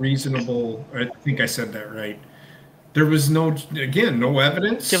no reasonable. I think I said that right. There was no evidence. Do you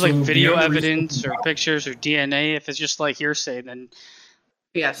have like so video beyond evidence or reasonable doubt- pictures or DNA? If it's just like hearsay, then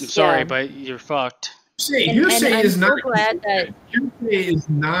Yes. I'm sorry, Yeah. but you're fucked. Hearsay I'm is so not glad that hearsay is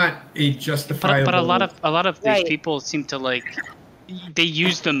not a justifiable. But a lot of these Right. people seem to like they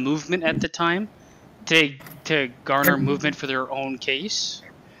use the movement at the time to garner movement for their own case.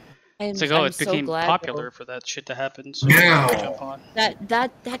 It's like, I'm it so became glad, popular though, for that shit to happen. So Now. jump on.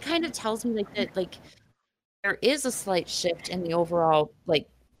 that kind of tells me that there is a slight shift in the overall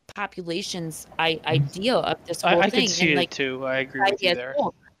population's idea of this whole I thing. could see and it too. I agree the with you idea there. as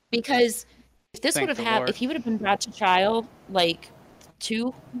well. Because if this Thank would have the Lord. if he would have been brought to trial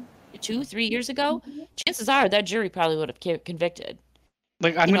 2-3 years ago, chances are that jury probably would have convicted.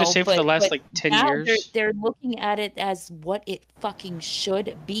 Like I'm gonna say for the last 10 now years. they're looking at it as what it fucking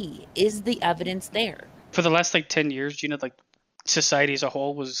should be. Is the evidence there? For the last 10 years, like society as a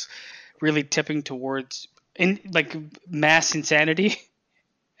whole was really tipping towards mass insanity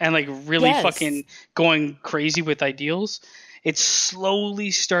and really Yes. fucking going crazy with ideals. It's slowly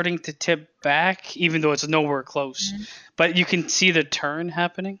starting to tip back, even though it's nowhere close. Mm-hmm. But you can see the turn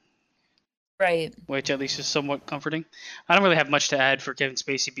happening, Right. which at least is somewhat comforting. I don't really have much to add for Kevin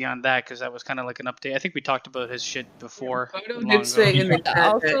Spacey beyond that, because that was kind of like an update. I think we talked about his shit before. Photo long did say ago. in the chat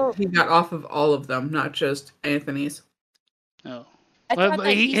Also- that he got off of all of them, not just Anthony's. Oh. I Well, thought but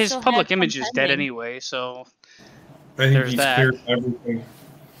that he his still public had image some is dead pending. anyway, so I think there's he's that. cleared everything.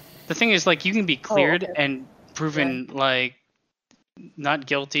 the thing is, you can be cleared okay. and proven not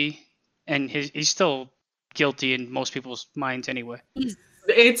guilty, and he's still guilty in most people's minds anyway.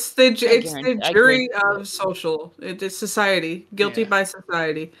 It's the I jury guarantee of it. social. It is society. Guilty Yeah. by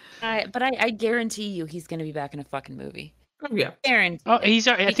society. But I guarantee you he's going to be back in a fucking movie. Oh yeah. Guarantee. Oh, I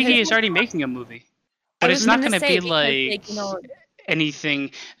think he Because- is already making a movie, I but was it's not gonna going to say, be because,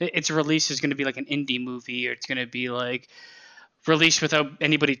 anything. Its release is going to be like an indie movie, or it's going to be released without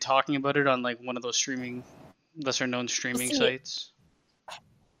anybody talking about it on one of those lesser known streaming See, sites.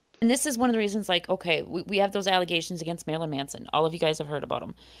 and this is one of the reasons, okay, we have those allegations against Marilyn Manson. All of you guys have heard about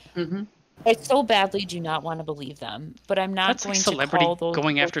them. Mm-hmm. I so badly do not want to believe them, but I'm not That's going celebrity to call those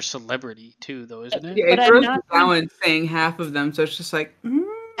going people- after celebrity too, though, isn't it? Yeah, But it's I'm Rose not- McGowan saying half of them, so it's just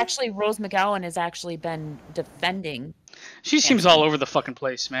Actually, Rose McGowan has actually been defending. She seems all over the fucking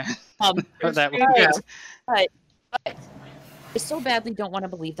place, man. Or that one. Yeah. But I so badly don't want to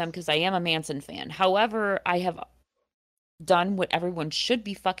believe them because I am a Manson fan. However, I have done what everyone should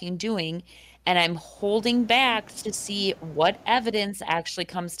be fucking doing, and I'm holding back to see what evidence actually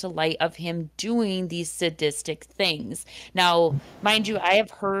comes to light of him doing these sadistic things. Now, mind you, I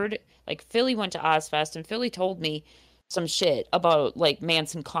have heard, Philly went to Ozfest, and Philly told me some shit about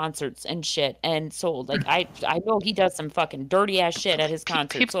Manson concerts and shit, and so I know he does some fucking dirty ass shit at his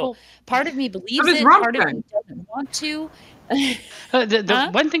concerts. So part of me believes does it, part of Rammstein. me doesn't want to. The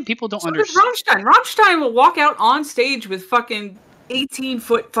Huh? one thing people don't So does understand. Rammstein. Rammstein will walk out on stage with fucking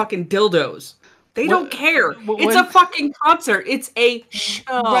 18-foot fucking dildos. They don't care. It's a fucking concert. It's a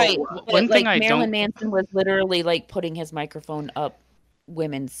show. Right. One But, thing I Marilyn don't- Manson was literally putting his microphone up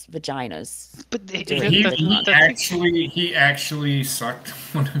women's vaginas. But He actually sucked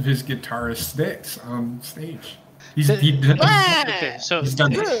one of his guitarist dicks on stage. He's done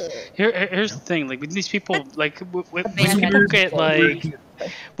here's the thing. When these people when band people that- get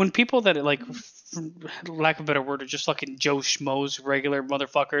when people that for lack of a better word are just fucking Joe Schmoes, regular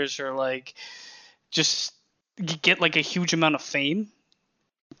motherfuckers, or just get a huge amount of fame,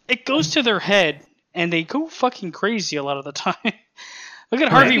 it goes to their head and they go fucking crazy a lot of the time. Look at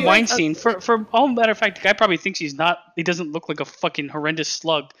Harvey Weinstein. For all matter of fact, the guy probably thinks he doesn't look like a fucking horrendous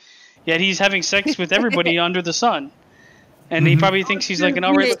slug. Yet he's having sex with everybody under the sun. And he probably thinks he's an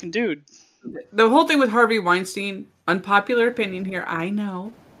alright looking dude. The whole thing with Harvey Weinstein, unpopular opinion here, I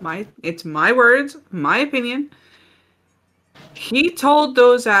know. It's my words, my opinion. He told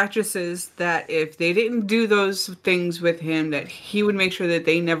those actresses that if they didn't do those things with him, that he would make sure that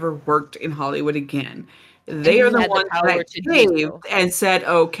they never worked in Hollywood again. They he are the had the ones power that to do caved so. and said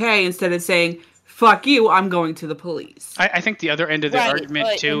okay, instead of saying, fuck you, I'm going to the police. I think the other end of the Right, argument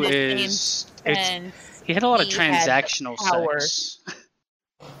but too in the is same it's sense, he had a lot of he had the transactional power. sex.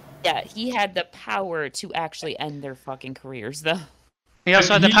 Yeah, he had the power to actually end their fucking careers, though. He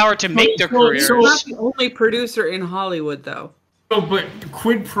also had the power to make their careers. He's not the only producer in Hollywood, though. But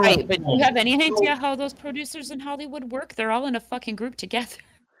quid pro Right, but do quo. you have any idea how those producers in Hollywood work? They're all in a fucking group together.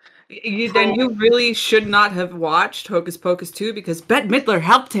 Then you really should not have watched Hocus Pocus 2 because Bette Midler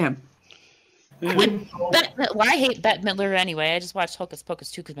helped him. Quid pro- Well, I hate Bette Midler anyway. I just watched Hocus Pocus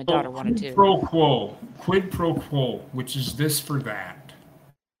 2 because my daughter wanted Quid to. pro quo. Quid pro quo, which is this for that.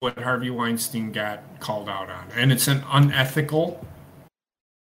 what Harvey Weinstein got called out on, and it's an unethical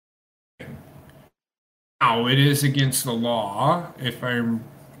thing. Now, it is against the law. I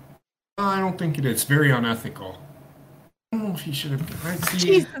don't think it is. Very unethical. I don't know if he should have.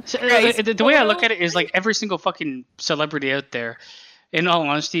 The way I look at it is like every single fucking celebrity out there, in all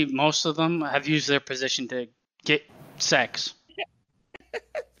honesty, most of them have used their position to get sex.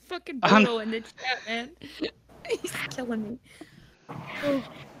 Fucking Bruno in the chat, man. He's killing me. Oh.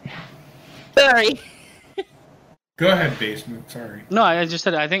 Sorry. Go ahead, Basement. Sorry. No, I just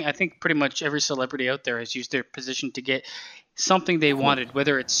said I think pretty much every celebrity out there has used their position to get something they wanted,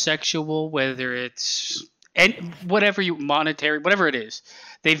 whether it's sexual, whether it's whatever monetary, whatever it is.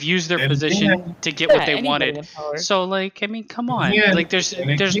 They've used their position to get what they wanted. So, like, I mean, come on. Like, there's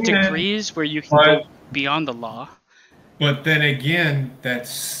degrees where you can go beyond the law. But then again,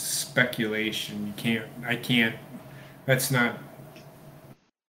 that's speculation. I can't. That's not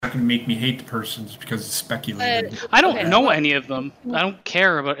going to make me hate the person just because it's speculated. I don't know any of them. I don't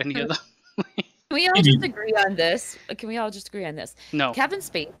care about any of them. Can we all just agree on this? Can we all just agree on this? No. Kevin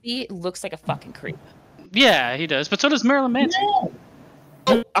Spacey looks like a fucking creep. Yeah, he does. But so does Marilyn Manson. No.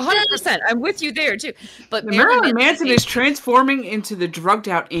 100%. I'm with you there too. But Marilyn Manson is transforming into the drugged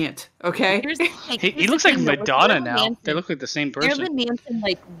out ant. Okay, he looks like Madonna now. They look like the same person. Marilyn Manson,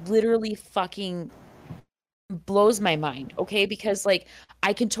 like, literally fucking blows my mind. Okay, because like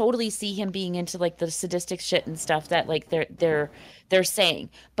I can totally see him being into like the sadistic shit and stuff that like they're saying,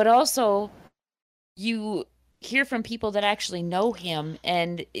 but also you hear from people that actually know him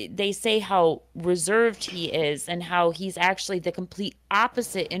and they say how reserved he is and how he's actually the complete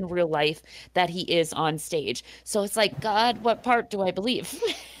opposite in real life that he is on stage. So it's like, God, what part do I believe?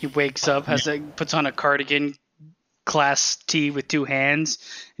 He wakes up, puts on a cardigan, class tea with two hands,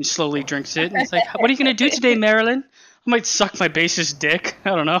 and slowly drinks it. And it's like, what are you going to do today, Marilyn? I might suck my bassist dick. I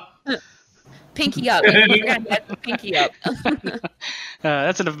don't know. Pinky up. Pinky up.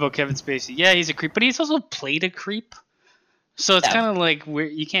 That's enough about Kevin Spacey. Yeah, he's a creep, but he's also played a creep. So it's kind of like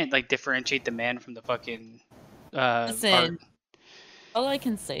you can't like differentiate the man from the fucking Listen, art. All I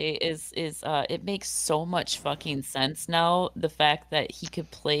can say is it makes so much fucking sense now, the fact that he could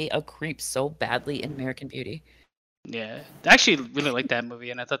play a creep so badly in American Beauty. Yeah, I actually really like that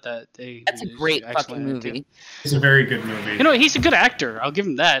movie, and I thought that that's a great fucking movie. It's a very good movie. You know, he's a good actor. I'll give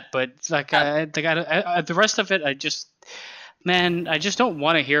him that. But it's like, the rest of it, I just don't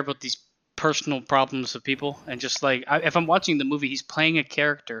want to hear about these personal problems of people. And just like, if I'm watching the movie, he's playing a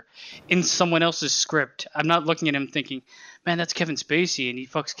character in someone else's script. I'm not looking at him thinking, man, that's Kevin Spacey, and he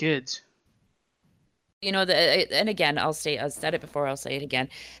fucks kids. You know, and again, I've said it before, I'll say it again.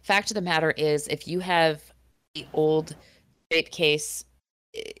 Fact of the matter is, if you have the old rape case,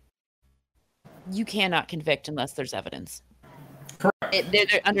 you cannot convict unless there's evidence.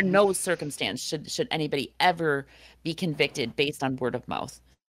 Correct. Under no circumstance should anybody ever be convicted based on word of mouth.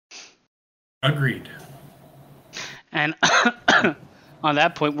 Agreed. And on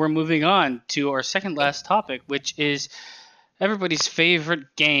that point, we're moving on to our second last topic, which is everybody's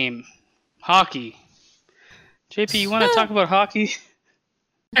favorite game, hockey. JP, you want to talk about hockey?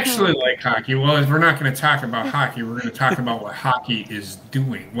 I actually like hockey. Well, if we're not going to talk about hockey, we're going to talk about what hockey is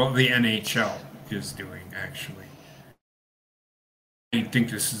doing. What the NHL is doing, actually. I think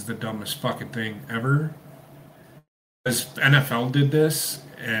this is the dumbest fucking thing ever. Because NFL did this,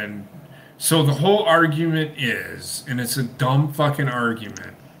 and so the whole argument is, and it's a dumb fucking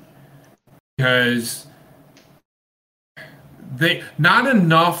argument, because there's not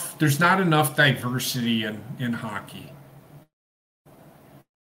enough diversity in hockey.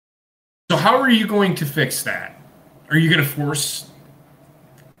 So how are you going to fix that? Are you going to force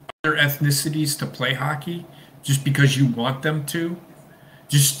other ethnicities to play hockey just because you want them to?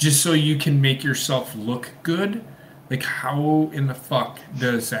 Just so you can make yourself look good? Like, how in the fuck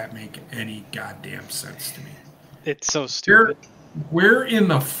does that make any goddamn sense to me? It's so stupid. Where in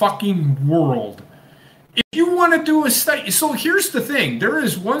the fucking world? If you want to do a study... So here's the thing. There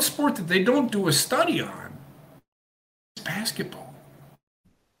is one sport that they don't do a study on. It's basketball.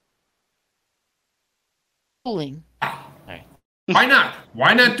 Bowling. Why not?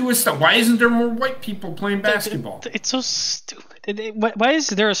 Why not do a study? Why isn't there more white people playing basketball? It's so stupid. Why is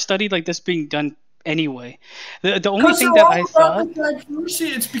there a study like this being done anyway? The only thing that I thought...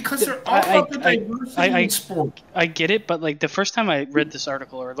 It's because they're all about the diversity in sport. I get it, but like the first time I read this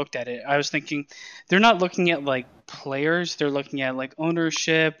article or looked at it, I was thinking they're not looking at like players. They're looking at like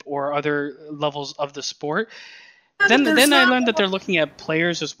ownership or other levels of the sport. Then I learned that they're looking at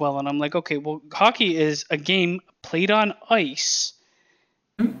players as well, and I'm like, okay, well, hockey is a game played on ice.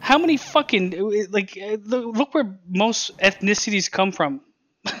 How many fucking look where most ethnicities come from?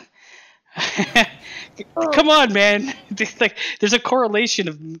 Come on, man. There's a correlation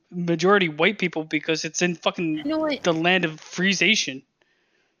of majority white people because it's in fucking the land of freezation.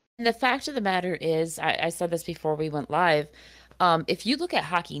 And the fact of the matter is, I said this before we went live. If you look at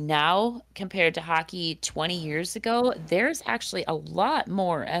hockey now compared to hockey 20 years ago, there's actually a lot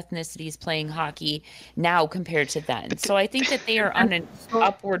more ethnicities playing hockey now compared to then. So I think that they are on an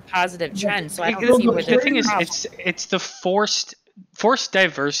upward positive trend. So I don't see where the thing is, it's the forced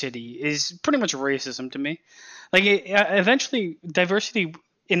diversity is pretty much racism to me. Like eventually, diversity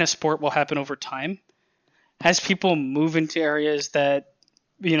in a sport will happen over time, as people move into areas that.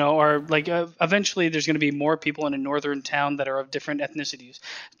 Or like eventually there's going to be more people in a northern town that are of different ethnicities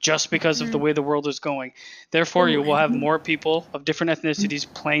just because of the way the world is going. Therefore, you will have more people of different ethnicities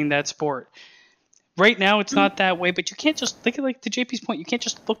playing that sport. Right now, it's not that way, but you can't just look at, like to JP's point, you can't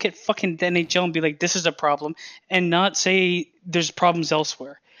just look at fucking the NHL and be like, this is a problem, and not say there's problems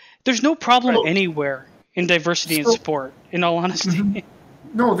elsewhere. There's no problem anywhere in diversity in sport, in all honesty.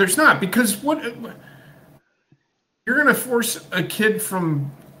 No, there's not, because what... You're gonna force a kid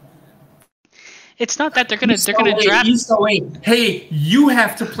from. It's not that they're gonna draft. Hey, you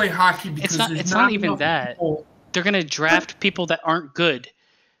have to play hockey because it's not even that. They're gonna draft people that aren't good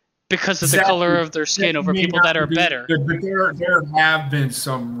because of the color of their skin over people that are better. But there have been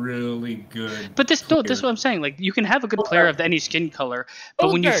some really good. But this is what I'm saying. Like you can have a good player of any skin color,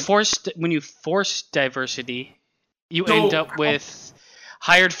 but when you force diversity, you end up with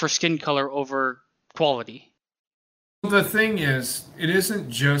hired for skin color over quality. The thing is, it isn't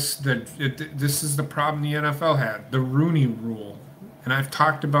just that. This is the problem the NFL had, the Rooney Rule, and I've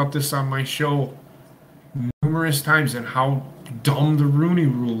talked about this on my show numerous times and how dumb the Rooney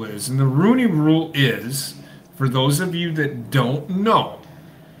Rule is. And the Rooney Rule is, for those of you that don't know,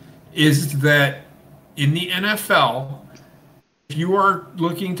 is that in the NFL, if you are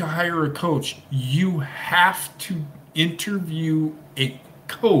looking to hire a coach, you have to interview a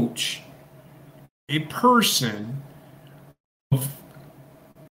coach, a person of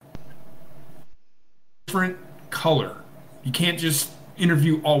different color. You can't just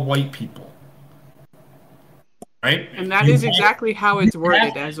interview all white people, right? And that is exactly how it's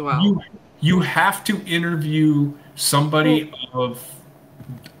worded as well. You have to interview somebody of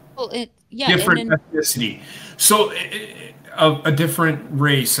different ethnicity. So of a different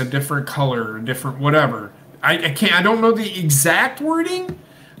race, a different color, a different whatever. I don't know the exact wording,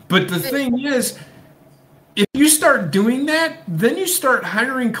 but the thing is, if you start doing that, then you start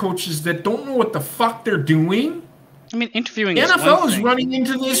hiring coaches that don't know what the fuck they're doing. I mean, interviewing the NFL is running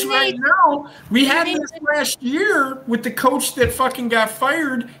into this right now. We had this last year with the coach that fucking got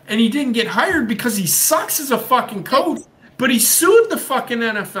fired, and he didn't get hired because he sucks as a fucking coach, but he sued the fucking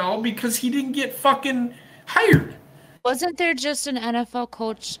NFL because he didn't get fucking hired. Wasn't there just an NFL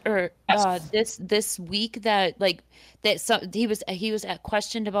coach or this week that he was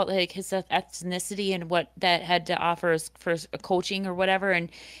questioned about like his ethnicity and what that had to offer for coaching or whatever, and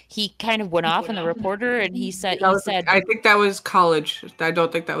he kind of went off on the reporter and he said I think that was college. I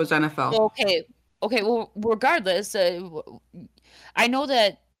don't think that was NFL. Okay. Well, regardless, I know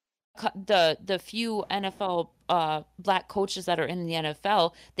that the few NFL black coaches that are in the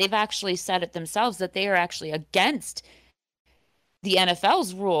NFL, they've actually said it themselves that they are actually against the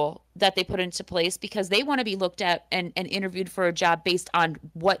NFL's rule that they put into place because they want to be looked at and interviewed for a job based on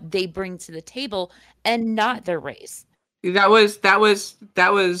what they bring to the table and not their race. That was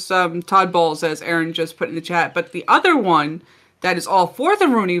Todd Bowles, as Aaron just put in the chat. But the other one that is all for the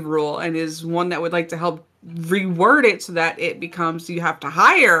Rooney Rule and is one that would like to help reword it so that it becomes you have to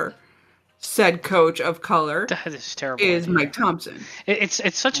hire said coach of color. That is terrible. Is idea. Mike Thompson.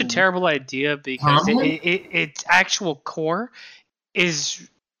 It's such a terrible idea because its actual core is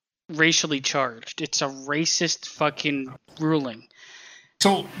racially charged. It's a racist fucking ruling.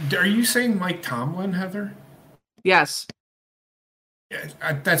 So, are you saying Mike Tomlin, Heather? Yes. Yeah,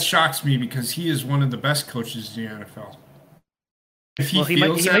 that shocks me because he is one of the best coaches in the NFL. He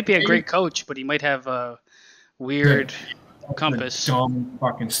might be a great coach, but he might have a weird compass. A dumb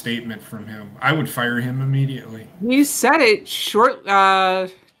fucking statement from him. I would fire him immediately. He said it I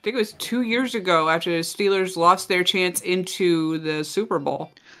think it was 2 years ago after the Steelers lost their chance into the Super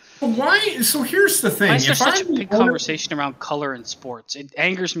Bowl. Why? So here's the thing. Why is there such a big conversation around color in sports? It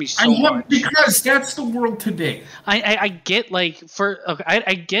angers me so much. Because that's the world today. I get I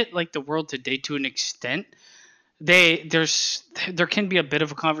get like the world today to an extent. There can be a bit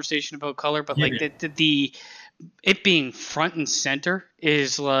of a conversation about color, but like the it being front and center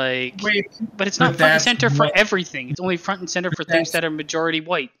is like, but it's not front and center for everything. It's only front and center for things that are majority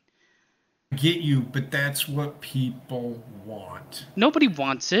white. I get you, but that's what people want. Nobody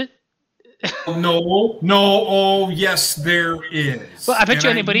wants it. No. Oh, yes, there is. Well, I bet And you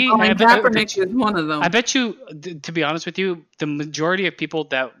anybody. I bet, Kaepernick is one of them. I bet you, to be honest with you, the majority of people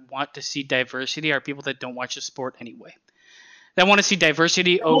that want to see diversity are people that don't watch the sport anyway. That want to see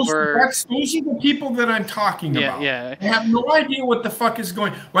diversity over. Those are the people that I'm talking about. Yeah. They have no idea what the fuck is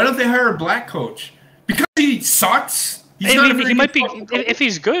going. Why don't they hire a black coach? Because he sucks. He might be. If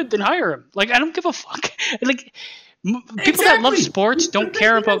he's good, then hire him. Like, I don't give a fuck. Like, people that love sports don't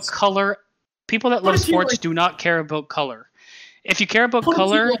care about color. People that love sports do not care about color. If you care about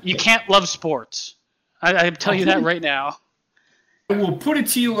color, you can't love sports. I tell you that right now. I will put it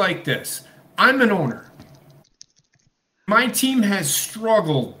to you like this. I'm an owner. My team has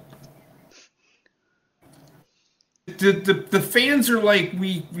struggled. The fans are like,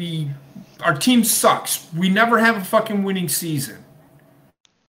 our team sucks. We never have a fucking winning season.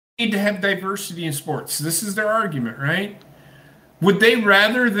 We need to have diversity in sports. This is their argument, right? Would they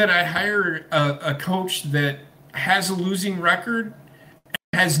rather that I hire a coach that has a losing record,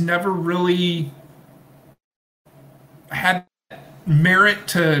 has never really had merit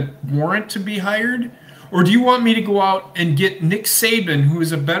to warrant to be hired? Or do you want me to go out and get Nick Saban, who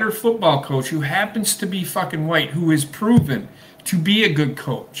is a better football coach, who happens to be fucking white, who is proven to be a good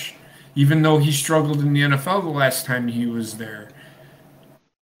coach, even though he struggled in the NFL the last time he was there?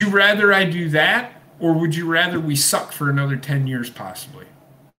 Would you rather I do that, or would you rather we suck for another 10 years possibly?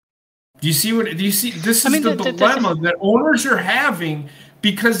 Do you see? This is the dilemma that owners are having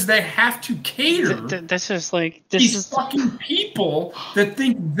because they have to cater these fucking people that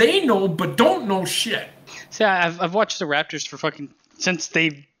think they know but don't know shit. See, I've watched the Raptors for since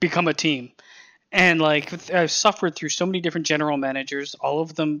they've become a team, and I've suffered through so many different general managers. All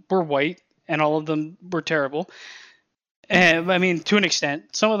of them were white, and all of them were terrible. And I mean, to an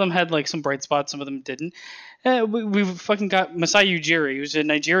extent, some of them had some bright spots, some of them didn't. We've fucking got Masai Ujiri, who's a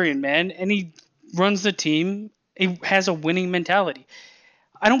Nigerian man, and he runs the team. He has a winning mentality.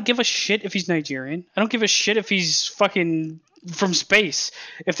 I don't give a shit if he's Nigerian. I don't give a shit if he's fucking from space.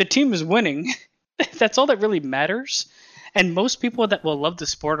 If the team is winning, that's all that really matters. And most people that will love the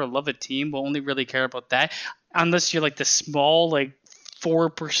sport or love a team will only really care about that, unless you're the small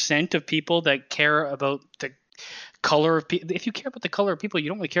 4% of people that care about the color of people. If you care about the color of people, you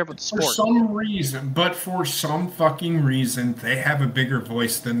don't really care about the sport. For some fucking reason, they have a bigger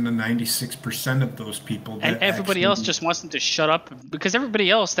voice than the 96% of those people. And everybody else just wants them to shut up, because everybody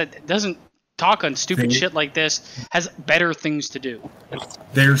else that doesn't talk on stupid shit like this has better things to do.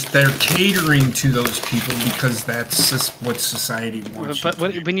 They're catering to those people because that's just what society wants. But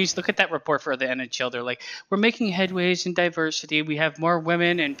when you look at that report for the NHL, they're like, we're making headways in diversity. We have more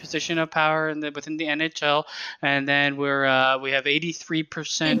women in position of power within the NHL, and then we have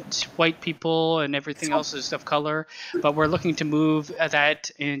 83% white people, and everything else is of color. But we're looking to move that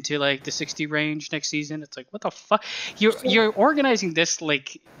into the 60 range next season. It's like, what the fuck? You're organizing this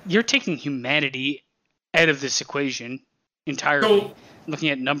you're taking humanity out of this equation entirely. So, looking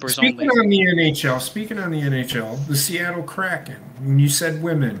at numbers only. Speaking on the NHL, the Seattle Kraken, when you said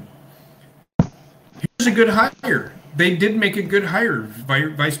women, here's a good hire. They did make a good hire.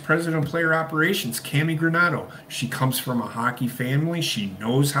 Vice President of Player Operations, Cami Granato. She comes from a hockey family. She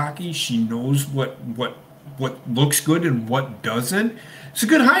knows hockey. She knows what looks good and what doesn't. It's a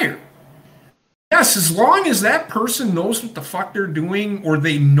good hire. Yes, as long as that person knows what the fuck they're doing, or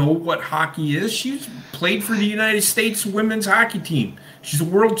they know what hockey is. She's played for the United States women's hockey team. She's a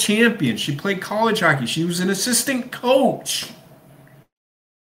world champion. She played college hockey. She was an assistant coach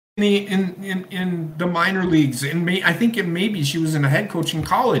in the minor leagues. I think maybe she was a head coach in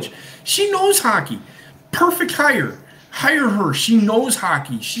college. She knows hockey. Perfect hire. Hire her. She knows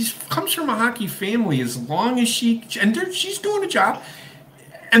hockey. She comes from a hockey family. As long as she's doing a job.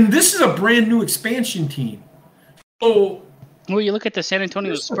 And this is a brand new expansion team. So, well, you look at the San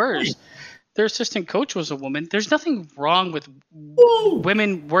Antonio Spurs. Their assistant coach was a woman. There's nothing wrong with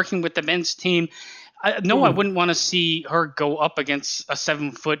women working with the men's team. I wouldn't want to see her go up against a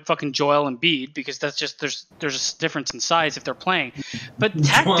 7-foot fucking Joel Embiid, because that's just there's a difference in size if they're playing. But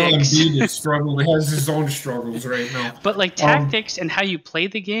tactics. Joel Embiid has his own struggles right now. But tactics and how you play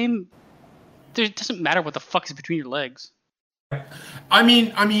the game, it doesn't matter what the fuck is between your legs. I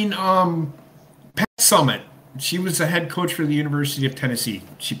mean, Pat Summitt. She was the head coach for the University of Tennessee.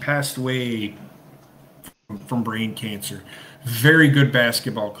 She passed away from brain cancer. Very good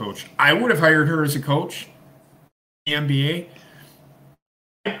basketball coach. I would have hired her as a coach in the NBA.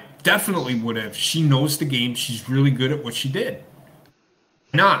 I definitely would have. She knows the game. She's really good at what she did.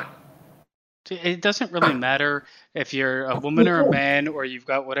 Not. It doesn't really matter if you're a woman or a man, or you've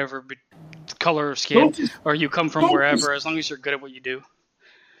got whatever color of skin, or you come from wherever, as long as you're good at what you do.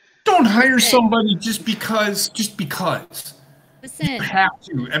 don't hire somebody just because. Listen, you have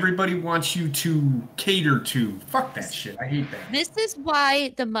to. Everybody wants you to cater to. Fuck that shit. I hate that. This is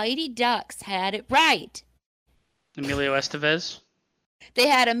why the Mighty Ducks had it right. Emilio Estevez. They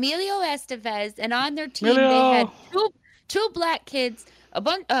had Emilio Estevez, and on their team Emilio. they had two black kids,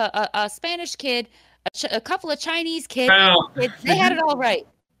 a Spanish kid, a couple of Chinese kids. They had it all right.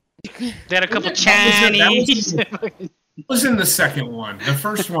 They had a couple Chinese. Was in the second one. The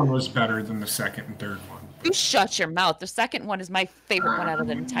first one was better than the second and third one. You shut your mouth. The second one is my favorite one out of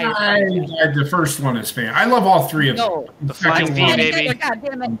the entire thing. The first one is fan. I love all three of them. The Flying V, baby. God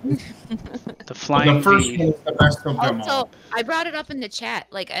damn it. The Flying The first V. one is the best of them Also, all. I brought it up in the chat,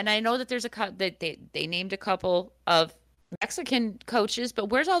 and I know that there's that they named a couple of Mexican coaches, but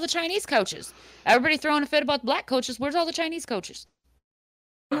where's all the Chinese coaches? Everybody throwing a fit about black coaches. Where's all the Chinese coaches?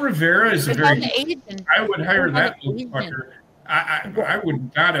 Rivera is a very. I would hire that Asian. motherfucker. I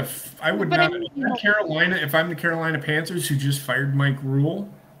would not have. I would not. If I'm the Carolina Panthers, who just fired Mike Rule,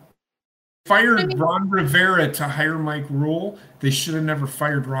 Ron Rivera to hire Mike Rule, they should have never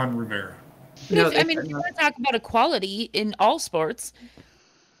fired Ron Rivera. If you want to talk about equality in all sports,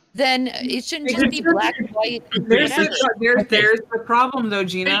 then it shouldn't just be black and white. There's the problem, though,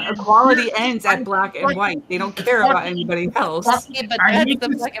 Gina. Equality ends at black and white. They don't care about anybody else. Yeah, but that's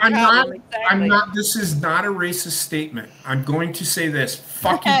the fucking problem. Exactly. I'm not. This is not a racist statement. I'm going to say this.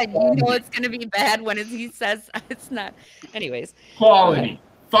 Fucking. You know it's going to be bad when he says it's not. Anyways. Quality.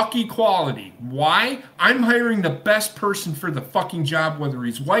 Fuck equality. Why? I'm hiring the best person for the fucking job, whether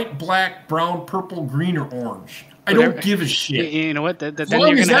he's white, black, brown, purple, green, or orange. I don't give a shit. You know what? Then as you're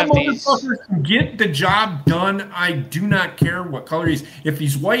long going as to that have these. motherfucker can get the job done, I do not care what color he is. If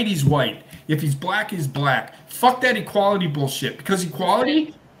he's white, he's white. If he's black, he's black. Fuck that equality bullshit. Because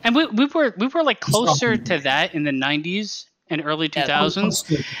equality. And we were like closer to that in the 90s and early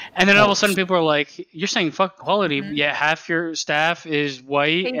 2000s. And then all of a sudden people are like, you're saying fuck equality. Mm-hmm. Yeah, half your staff is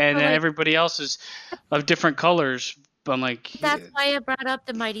white and then everybody else is of different colors. But I'm like, that's why I brought up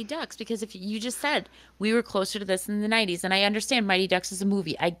the Mighty Ducks, because if you just said we were closer to this in the 90s, and I understand Mighty Ducks is a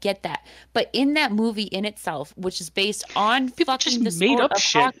movie, I get that, but in that movie in itself, which is based on people fucking just the made sport up of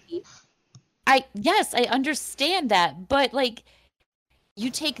shit. Hockey, I understand that, but like, you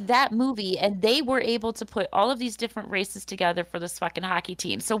take that movie and they were able to put all of these different races together for this fucking hockey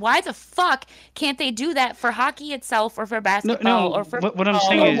team. So why the fuck can't they do that for hockey itself or for basketball or for what I'm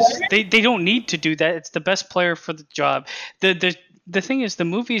saying is they don't need to do that. It's the best player for the job. The thing is, the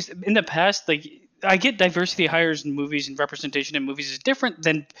movies in the past, like, I get diversity hires in movies and representation in movies is different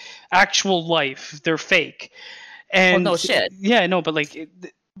than actual life. They're fake. And no shit. Yeah, no, but like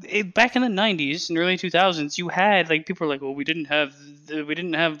back in the 90s and early 2000s, you had like people were like, well, we didn't have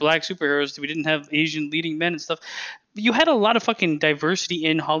black superheroes, we didn't have Asian leading men and stuff. You had a lot of fucking diversity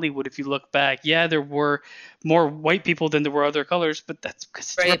in Hollywood if you look back. Yeah, there were more white people than there were other colors, but that's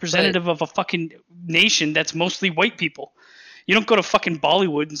because it's representative of a fucking nation that's mostly white people. You don't go to fucking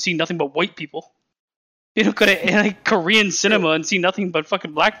Bollywood and see nothing but white people. You don't go to like Korean cinema and see nothing but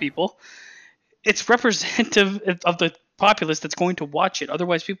fucking black people. It's representative of the populace that's going to watch it.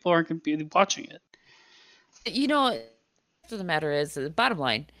 Otherwise, people aren't going to be watching it. You know, the matter is, the bottom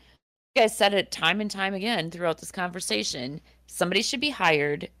line, you guys said it time and time again throughout this conversation, somebody should be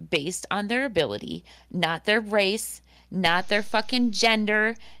hired based on their ability, not their race, not their fucking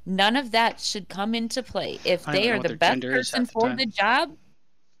gender. None of that should come into play. If they are the best person for the job,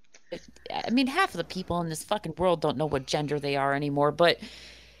 I mean, half of the people in this fucking world don't know what gender they are anymore, but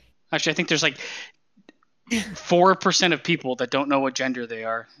actually, I think there's like 4% of people that don't know what gender they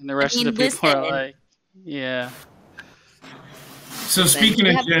are, and the rest of the people are like, yeah. So speaking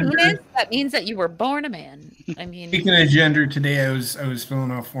of gender, penis, that means that you were born a man. I mean, speaking of gender, today I was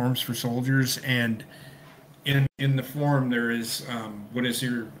filling out forms for soldiers, and in the form there is what is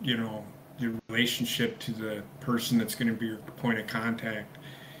your relationship to the person that's going to be your point of contact,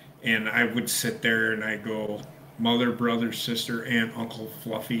 and I would sit there and I go mother, brother, sister, aunt, uncle,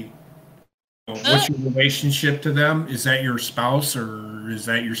 Fluffy. What's your relationship to them? Is that your spouse or is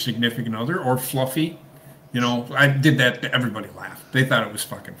that your significant other or Fluffy? I did that. Everybody laughed. They thought it was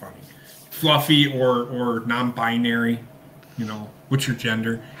fucking funny. Fluffy or non-binary. What's your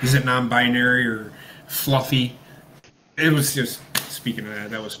gender? Is it non-binary or Fluffy? It was just, speaking of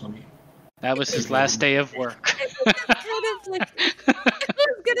that was funny. That was his last day of work. I was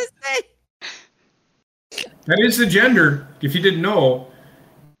gonna say. That is the gender. If you didn't know.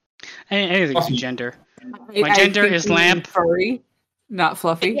 Anything's a gender. My gender is lamp. Furry, not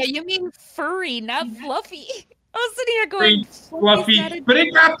fluffy. Yeah, you mean furry, not fluffy. I was sitting here going, fluffy, but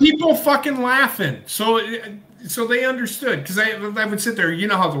it got people fucking laughing. So So they understood, because I would sit there. You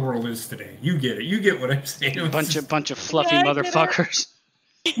know how the world is today. You get it. You get what I'm saying. It was Bunch of fluffy motherfuckers.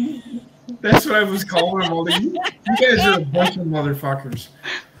 That's what I was calling them all. You guys are a bunch of motherfuckers.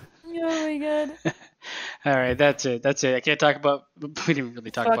 Oh my god. All right, that's it. I can't talk about. We didn't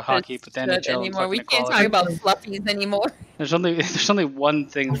really talk about hockey, but the NHL anymore. We and can't equality. talk about fluffies anymore. There's only one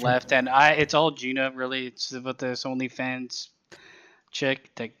thing left, and it's all Gina really. It's about this OnlyFans chick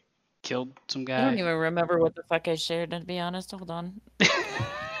that killed some guy. I don't even remember what the fuck I shared, to be honest. Hold on.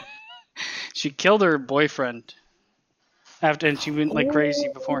 She killed her boyfriend and she went like crazy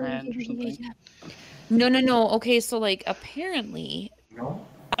beforehand or something. No. Okay, so like apparently, No.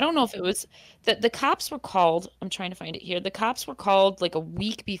 I don't know if it was that the cops were called. I'm trying to find it here. The cops were called like a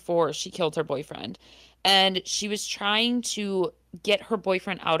week before she killed her boyfriend, and she was trying to get her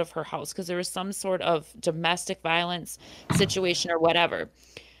boyfriend out of her house because there was some sort of domestic violence situation or whatever.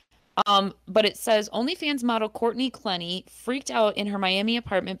 But it says OnlyFans model Courtney Clenny freaked out in her Miami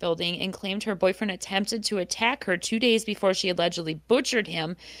apartment building and claimed her boyfriend attempted to attack her 2 days before she allegedly butchered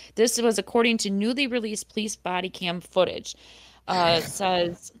him. This was according to newly released police body cam footage. It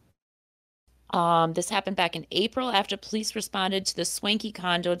says this happened back in April after police responded to the Swanky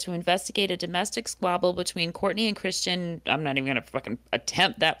condo to investigate a domestic squabble between Courtney and Christian. I'm not even going to fucking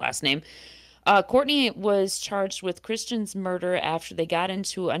attempt that last name. Courtney was charged with Christian's murder after they got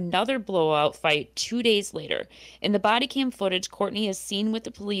into another blowout fight 2 days later. In the body cam footage, Courtney is seen with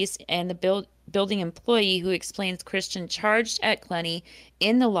the police and the building employee who explains Christian charged at Clenny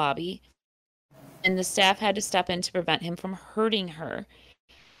in the lobby, and the staff had to step in to prevent him from hurting her.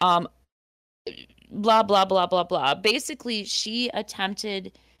 Blah, blah, blah, blah, blah. Basically, she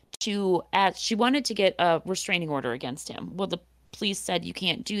attempted to she wanted to get a restraining order against him. Well, the police said, you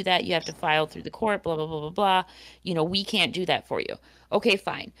can't do that. You have to file through the court, blah, blah, blah, blah, blah. You know, we can't do that for you. Okay,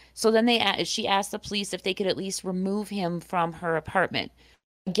 fine. So then she asked the police if they could at least remove him from her apartment.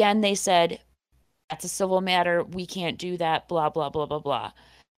 Again, they said, that's a civil matter. We can't do that, blah, blah, blah, blah, blah.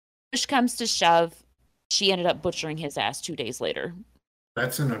 Push comes to shove, she ended up butchering his ass 2 days later.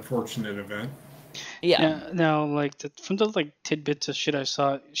 That's an unfortunate event. Yeah. Now, like from the like tidbits of shit I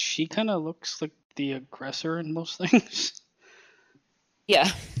saw, she kind of looks like the aggressor in most things. Yeah.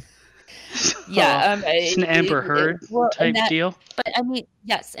 Yeah. It's an Amber Heard type deal. But I mean,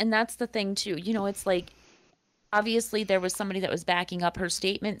 yes, and that's the thing too. You know, it's like obviously there was somebody that was backing up her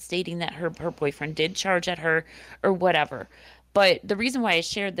statement stating that her boyfriend did charge at her or whatever. But the reason why I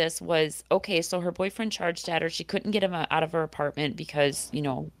shared this was, okay, so her boyfriend charged at her. She couldn't get him out of her apartment because, you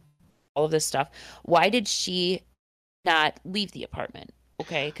know, all of this stuff. Why did she not leave the apartment?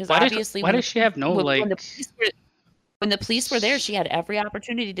 Okay, because obviously... Why does she have no, like... When the police were there, she had every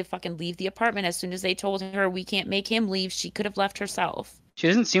opportunity to fucking leave the apartment. As soon as they told her we can't make him leave, she could have left herself. She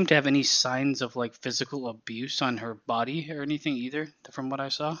doesn't seem to have any signs of, like, physical abuse on her body or anything either, from what I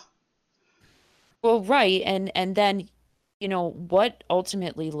saw. Well, right, and then... You know, what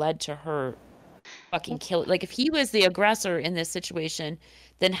ultimately led to her fucking killing? Like, if he was the aggressor in this situation,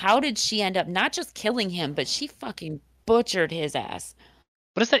 then how did she end up not just killing him, but she fucking butchered his ass?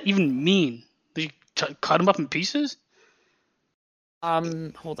 What does that even mean? Did you cut him up in pieces?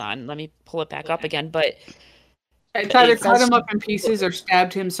 Hold on. Let me pull it back up again. But it's either cut him up in pieces or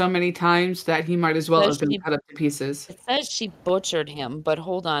stabbed him so many times that he might as well have been cut up to pieces. It says she butchered him, but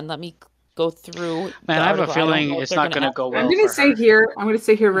hold on. Let me go through. Man, I have a feeling it's not going to go well. I'm going to say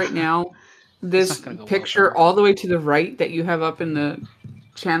here right now, this picture all the way to the right that you have up in the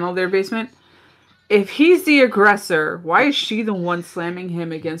channel there, Basement. If he's the aggressor, why is she the one slamming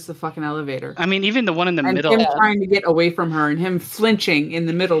him against the fucking elevator? I mean, even the one in the middle, him trying to get away from her, and him flinching in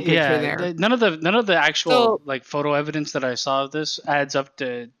the middle picture there. None of the actual like photo evidence that I saw of this adds up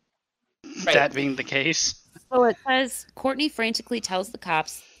to that being the case. So it says Courtney frantically tells the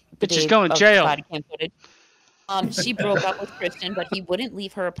cops. But she's going to jail. Body cam footage. She broke up with Christian, but he wouldn't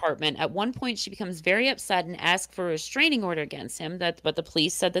leave her apartment. At one point, she becomes very upset and asks for a restraining order against him. But the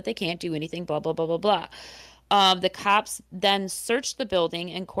police said that they can't do anything, blah, blah, blah, blah, blah. The cops then search the building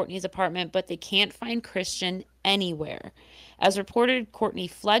and Courtney's apartment, but they can't find Christian anywhere. As reported, Courtney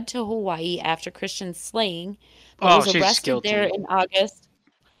fled to Hawaii after Christian's slaying, but was arrested there in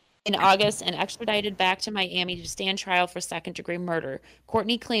August and extradited back to Miami to stand trial for second-degree murder.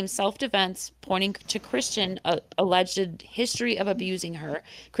 Courtney claims self-defense, pointing to Christian's alleged history of abusing her.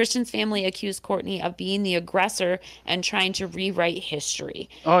 Christian's family accused Courtney of being the aggressor and trying to rewrite history.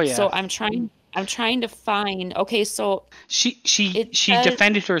 Oh yeah. So I'm trying to find. Okay, so she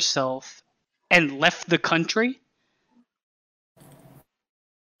defended herself and left the country.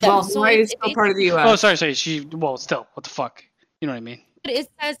 Well, Hawaii is still part of the U.S. Oh, sorry. Still, what the fuck? You know what I mean? But it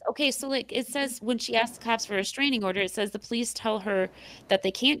says, okay, so like it says when she asks the cops for a restraining order, it says the police tell her that they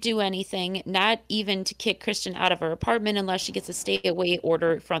can't do anything, not even to kick Christian out of her apartment unless she gets a stay away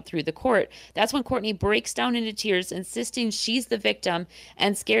order from through the court. That's when Courtney breaks down into tears, insisting she's the victim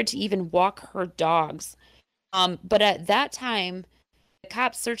and scared to even walk her dogs. But at that time, the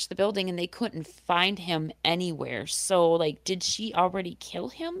cops searched the building and they couldn't find him anywhere. So, like, did she already kill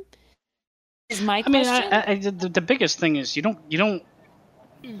him? Is my question. The biggest thing is you don't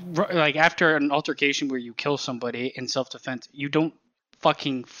like after an altercation where you kill somebody in self-defense, you don't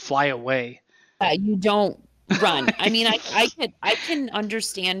fucking fly away. You don't run. I mean, I can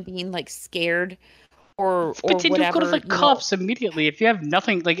understand being like scared or but then whatever. You go to the cops immediately if you have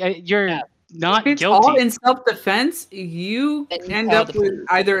nothing. Like you're not if it's guilty. all in self-defense, you end up with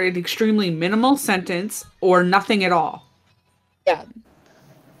either an extremely minimal sentence or nothing at all. Yeah.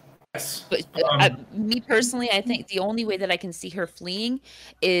 Yes. But me personally, I think the only way that I can see her fleeing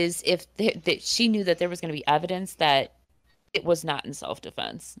is if she knew that there was going to be evidence that it was not in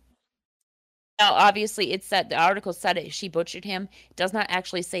self-defense. Now, obviously, it's that the article said it. She butchered him. It does not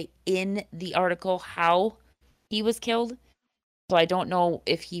actually say in the article how he was killed. So I don't know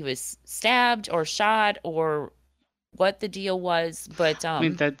if he was stabbed or shot or what the deal was. But I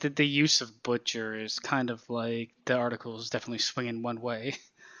mean, the use of butcher is kind of like the article is definitely swinging one way.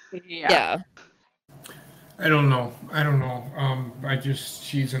 Yeah. I don't know.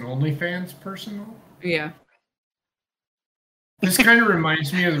 She's an OnlyFans person. Yeah. This kind of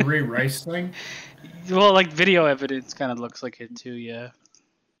reminds me of the Ray Rice thing. Well, like video evidence kind of looks like it too, yeah.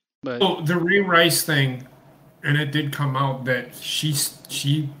 But the Ray Rice thing, and it did come out that she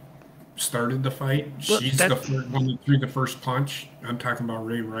started the fight. Well, She's the first one that threw the first punch. I'm talking about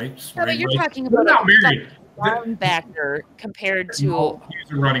Ray Rice. No, you're Rice. talking about not married. linebacker compared to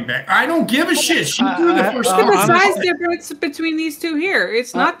He's a running back. I don't give a shit. She threw the first Look at the punch. size difference between these two here.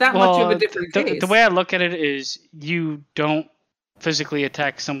 It's not that much of a different case. The way I look at it is you don't physically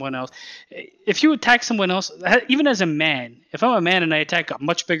attack someone else. If you attack someone else, even as a man, if I'm a man and I attack a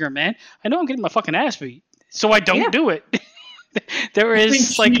much bigger man, I know I'm getting my fucking ass beat. So I don't do it. There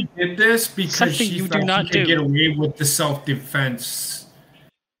is like she did this because she you thought do not she could do. get away with the self-defense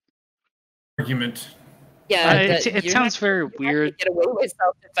argument. Yeah, it sounds very weird. Get away with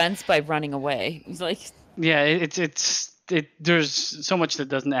self-defense by running away. It's like yeah, there's so much that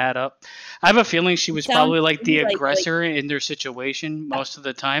doesn't add up. I have a feeling she was probably like the aggressor in their situation most of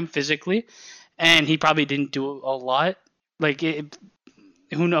the time physically, and he probably didn't do a lot. Like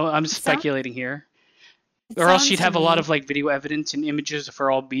who knows? I'm speculating here. Or else she'd have a lot of like video evidence and images of her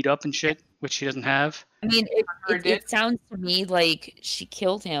all beat up and shit, which she doesn't have. I mean, it sounds to me like she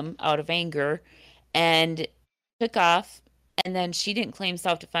killed him out of anger and took off, and then she didn't claim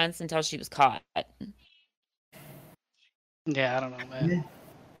self-defense until she was caught. Yeah, I don't know, man.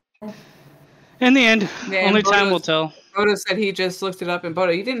 In the end, only time will tell. Bodo said he just looked it up, and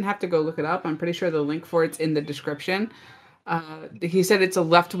Bodo, you didn't have to go look it up. I'm pretty sure the link for it's in the description. He said it's a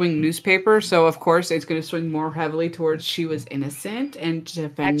left-wing newspaper, so of course it's going to swing more heavily towards she was innocent and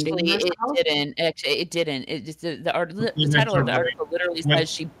defending herself. It didn't. The title of the article literally says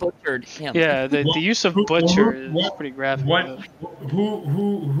she butchered him. Yeah, the use of butcher is pretty graphic.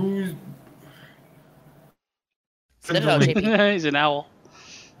 Who's He's an owl.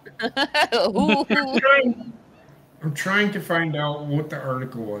 I'm trying to find out what the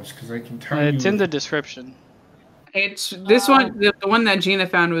article was because I can tell you. It's in the description. It's this one. The one that Gina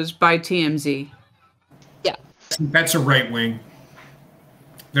found was by TMZ. Yeah, that's a right wing.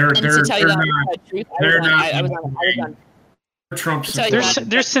 They're not. Trump. They're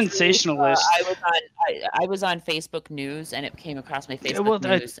sensationalists. I was on Facebook News and it came across my Facebook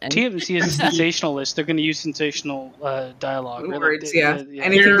News. TMZ is sensationalist. They're going to use sensational dialogue. Words, yeah.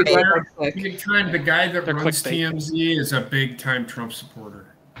 Big time. The guy that runs TMZ is a big time Trump supporter.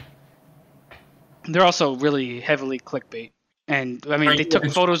 They're also really heavily clickbait, and I mean they took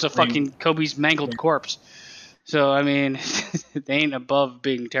photos of fucking Kobe's mangled corpse. So I mean, they ain't above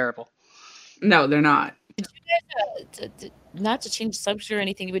being terrible. No, they're not. Did you guys, not to change the subject or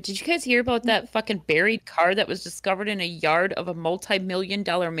anything, but did you guys hear about that fucking buried car that was discovered in a yard of a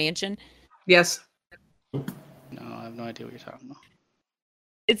multi-million-dollar mansion? Yes. No, I have no idea what you're talking about.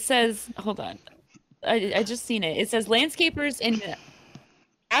 It says, hold on, I just seen it. It says landscapers in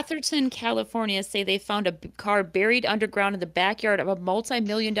Atherton, California say they found a car buried underground in the backyard of a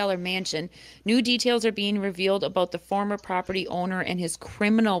multi-million-dollar mansion. New details are being revealed about the former property owner and his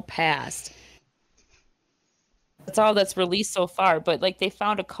criminal past. That's all that's released so far, but like they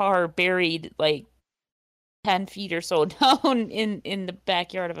found a car buried like 10 feet or so down in the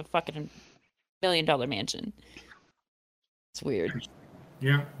backyard of a fucking $1 million mansion. It's weird.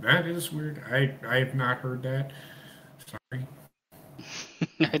 Yeah, that is weird. I have not heard that. Sorry.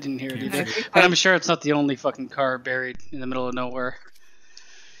 I didn't hear it Can't either. say. And I'm sure it's not the only fucking car buried in the middle of nowhere.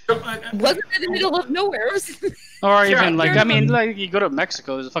 Wasn't in the middle of nowhere. It was- Or Yeah, even, like, yeah. I mean, like, you go to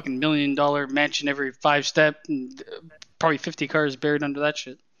Mexico, there's a fucking $1 million mansion every 5 step, and probably 50 cars buried under that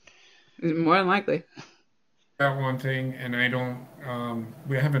shit. More than likely. That one thing, and I don't.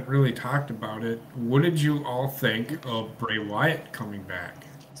 We haven't really talked about it. What did you all think of Bray Wyatt coming back?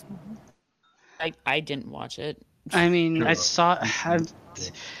 I didn't watch it. I mean, I saw.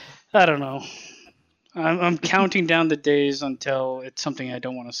 I don't know. I'm counting down the days until it's something I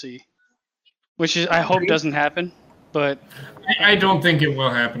don't want to see, which is I hope doesn't happen. But I don't think it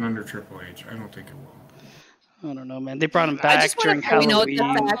will happen under Triple H. I don't think it will. I don't know, man. They brought him I back just during want to point out the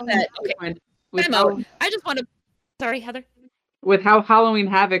Halloween. fact that okay, With time how, out. I just want to. Sorry, Heather. with how Halloween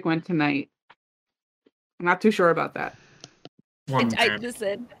Havoc went tonight, I'm not too sure about that. One I match.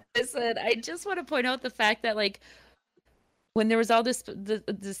 listen. I just want to point out the fact that like when there was all this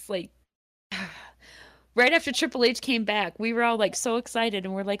like right after Triple H came back, we were all like so excited,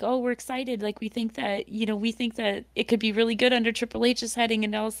 and we're like, oh, we're excited. Like we think that we think that it could be really good under Triple H's heading,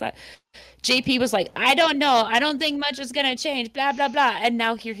 and all that. JP was like, I don't know. I don't think much is gonna change. Blah blah blah. And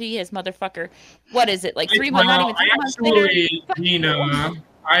now here he is, motherfucker. What is it like 3 months? Not even 3 months later. Actually, Dina,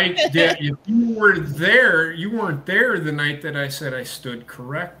 if you were there, you weren't there the night that I said I stood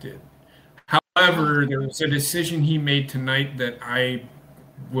corrected. However, there was a decision he made tonight that I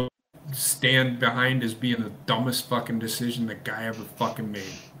will stand behind as being the dumbest fucking decision the guy ever fucking made.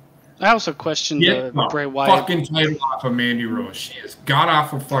 I also questioned Get the the Bray Wyatt. fucking title off of Mandy Rose. She is god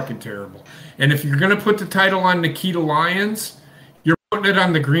awful fucking terrible. And if you're gonna put the title on Nikita Lyons, you're putting it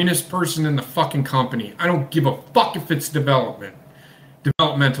on the greenest person in the fucking company. I don't give a fuck if it's developmental.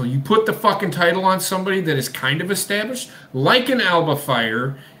 You put the fucking title on somebody that is kind of established, like an Alba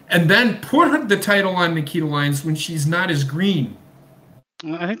Fire, and then put the title on Nikita Lyons when she's not as green.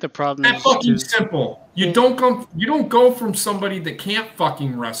 I think the problem That's is fucking too, simple. You don't go from somebody that can't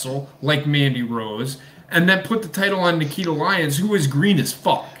fucking wrestle like Mandy Rose and then put the title on Nikita Lyons, who is green as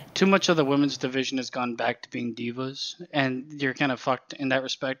fuck. too much of the women's division has gone back to being divas, and you're kind of fucked in that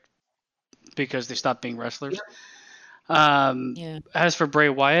respect because they stopped being wrestlers. Yeah. As for Bray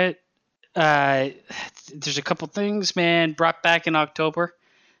Wyatt, there's a couple things, man. Brought back in October,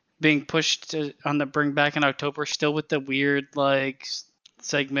 being pushed on the bring back in October, still with the weird like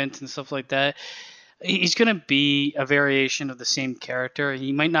segments and stuff like that. He's gonna be a variation of the same character.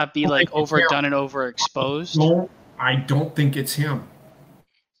 He might not be like overdone and overexposed. I don't think it's him.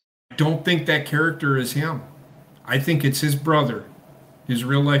 I don't think that character is him. I think it's his brother, his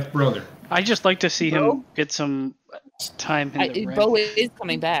real life brother. I just like to see him get some time in the ring. Bo is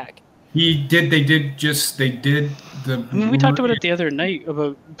coming back. They did the. I mean, we talked about it the other night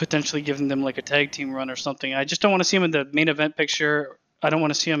about potentially giving them like a tag team run or something. I just don't want to see him in the main event picture. I don't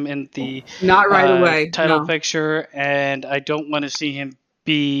want to see him in the Not right away. title No. picture, and I don't want to see him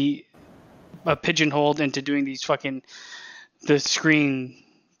be pigeonholed into doing these fucking the screen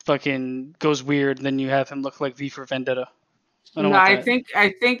fucking goes weird, and then you have him look like V for Vendetta. I don't No, want I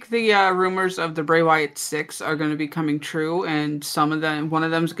that. think the rumors of the Bray Wyatt 6 are going to be coming true, and one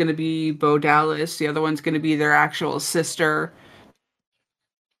of them's going to be Bo Dallas, the other one's going to be their actual sister.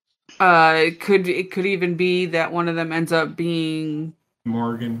 It could even be that one of them ends up being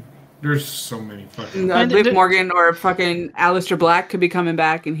Morgan. There's so many fucking. Liv Morgan, or fucking Aleister Black could be coming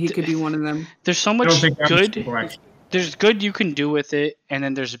back, and he could be one of them. There's so I much don't think that's good. Black. There's good you can do with it, and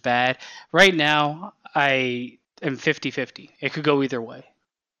then there's bad. Right now, I am 50-50. It could go either way.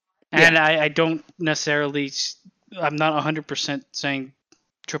 And I don't necessarily, I'm not 100% saying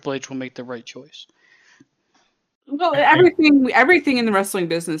Triple H will make the right choice. Well, everything in the wrestling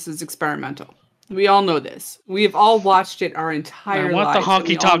business is experimental. We all know this. We have all watched it our entire I want lives. the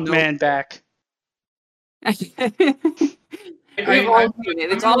honky tonk man back. We've all seen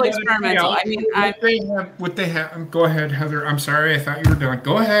it. It's all experimental. I mean, what they have. Go ahead, Heather. I'm sorry. I thought you were done.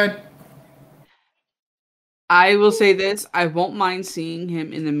 Go ahead. I will say this. I won't mind seeing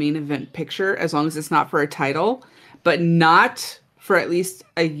him in the main event picture as long as it's not for a title, but not for at least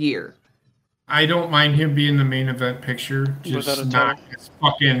a year. I don't mind him being the main event picture, just not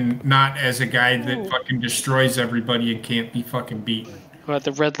as a guy that fucking destroys everybody and can't be fucking beaten. What,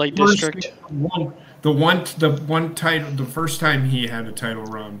 the red light district? The first time he had a title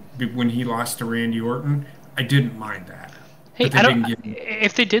run when he lost to Randy Orton, I didn't mind that. Hey,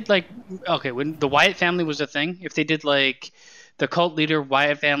 if they did when the Wyatt family was a thing, if they did like the cult leader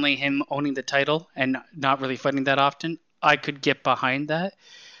Wyatt family, him owning the title and not really fighting that often, I could get behind that.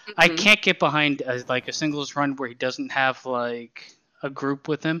 I can't get behind a singles run where he doesn't have like a group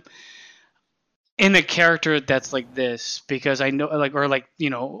with him in a character that's like this, because I know, like, or like, you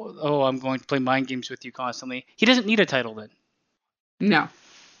know, oh, I'm going to play mind games with you constantly. He doesn't need a title then. No.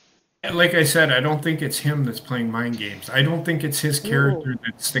 Like I said, I don't think it's him that's playing mind games. I don't think it's his character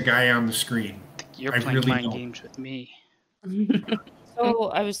that's the guy on the screen. You're I playing really mind don't. games with me. So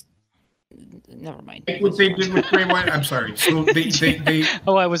I was. Never mind. Like what they did with Bray Wyatt. I'm sorry. So they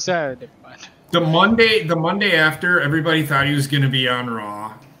Oh, I was sad. Never mind. the Monday after, everybody thought he was going to be on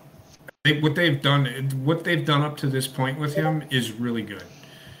Raw. What they've done up to this point with him is really good.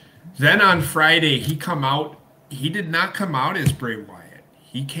 Then on Friday, he did not come out as Bray Wyatt.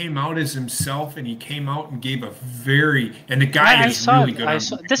 He came out as himself, and he came out and gave and the guy is really good.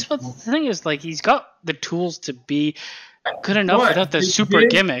 This was the thing is, like, he's got the tools to be good enough without the super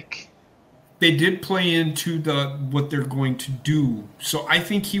gimmick. They did play into what they're going to do, so I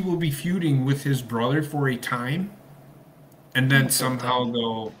think he will be feuding with his brother for a time, and then somehow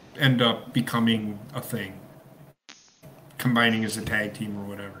they'll end up becoming a thing, combining as a tag team or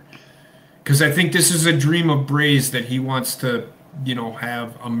whatever. Because I think this is a dream of Bray's that he wants to,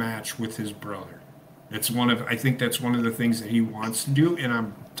 have a match with his brother. I think that's one of the things that he wants to do, and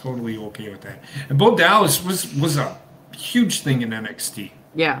I'm totally okay with that. And Bo Dallas was a huge thing in NXT.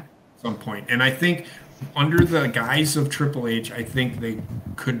 Yeah. At some point. And I think under the guise of Triple H, I think they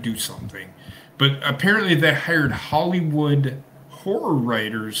could do something. But apparently they hired Hollywood horror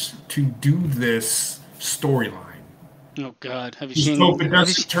writers to do this storyline. Oh God! Have you Just seen? hope it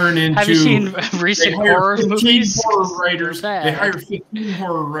doesn't turn into. Have you seen recent horror movies? Horror writers. They hire 15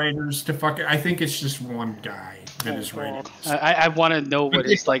 horror writers to fuck it. I think it's just one guy that is writing. I want to know what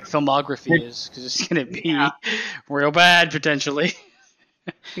his filmography is, because it's gonna be real bad potentially.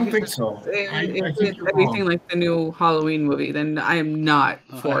 I don't think so. If it's anything like the new Halloween movie, then I am not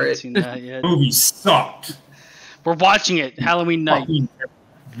for I haven't it. seen that yet. Movie sucked. We're watching it Halloween night.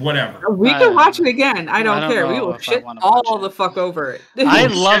 Whatever. We can watch it again. I don't care. We will if I shit wanna all watch it. the fuck over it. I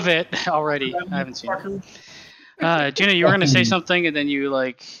love it already. I haven't seen it. Gina, you were gonna say something and then you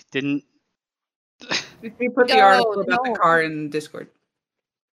didn't. We put the article about the car in Discord.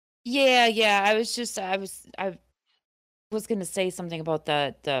 Yeah. I was gonna say something about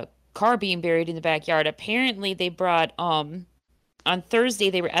the car being buried in the backyard. Apparently, they brought on Thursday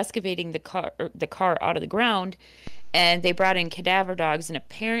they were excavating the car out of the ground, and they brought in cadaver dogs. And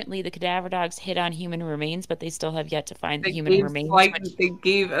apparently, the cadaver dogs hit on human remains, but they still have yet to find the human remains. They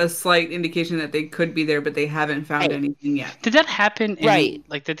gave a slight indication that they could be there, but they haven't found anything yet. Did that happen? Right.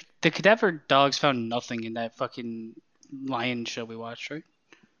 The cadaver dogs found nothing in that fucking lion show we watched, right?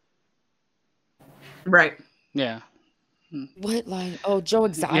 Right. Yeah. What line? Oh, Joe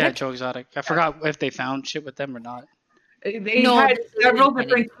Exotic? Yeah, Joe Exotic. I forgot if they found shit with them or not. They had several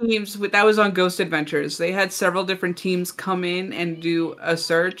different teams. That was on Ghost Adventures. They had several different teams come in and do a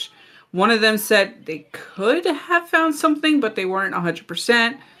search. One of them said they could have found something, but they weren't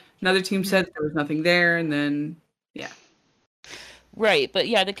 100%. Another team said there was nothing there, and then, yeah. Right, but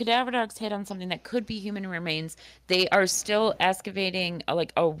yeah, the cadaver dogs hit on something that could be human remains. They are still excavating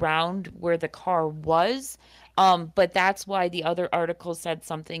around where the car was. But that's why the other article said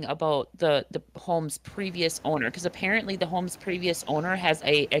something about the home's previous owner, because apparently the home's previous owner has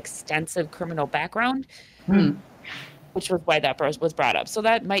a extensive criminal background, which was why that was brought up. So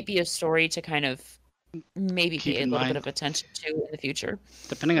that might be a story to kind of maybe pay a little bit of attention to in the future.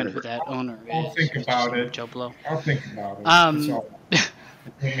 Depending on who that owner is. I'll think about it. Joe Blow. I'll think about it.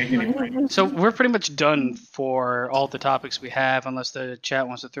 So we're pretty much done for all the topics we have, unless the chat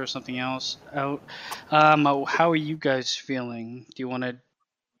wants to throw something else out. How are you guys feeling? Do you want to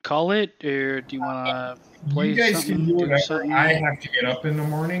call it, or do you want to play something? You guys something? can do whatever. I have to get up in the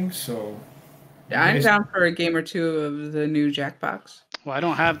morning, so... I'm down for a game or two of the new Jackbox. Well, I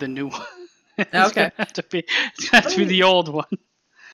don't have the new one. Okay. It's gonna have to be the old one.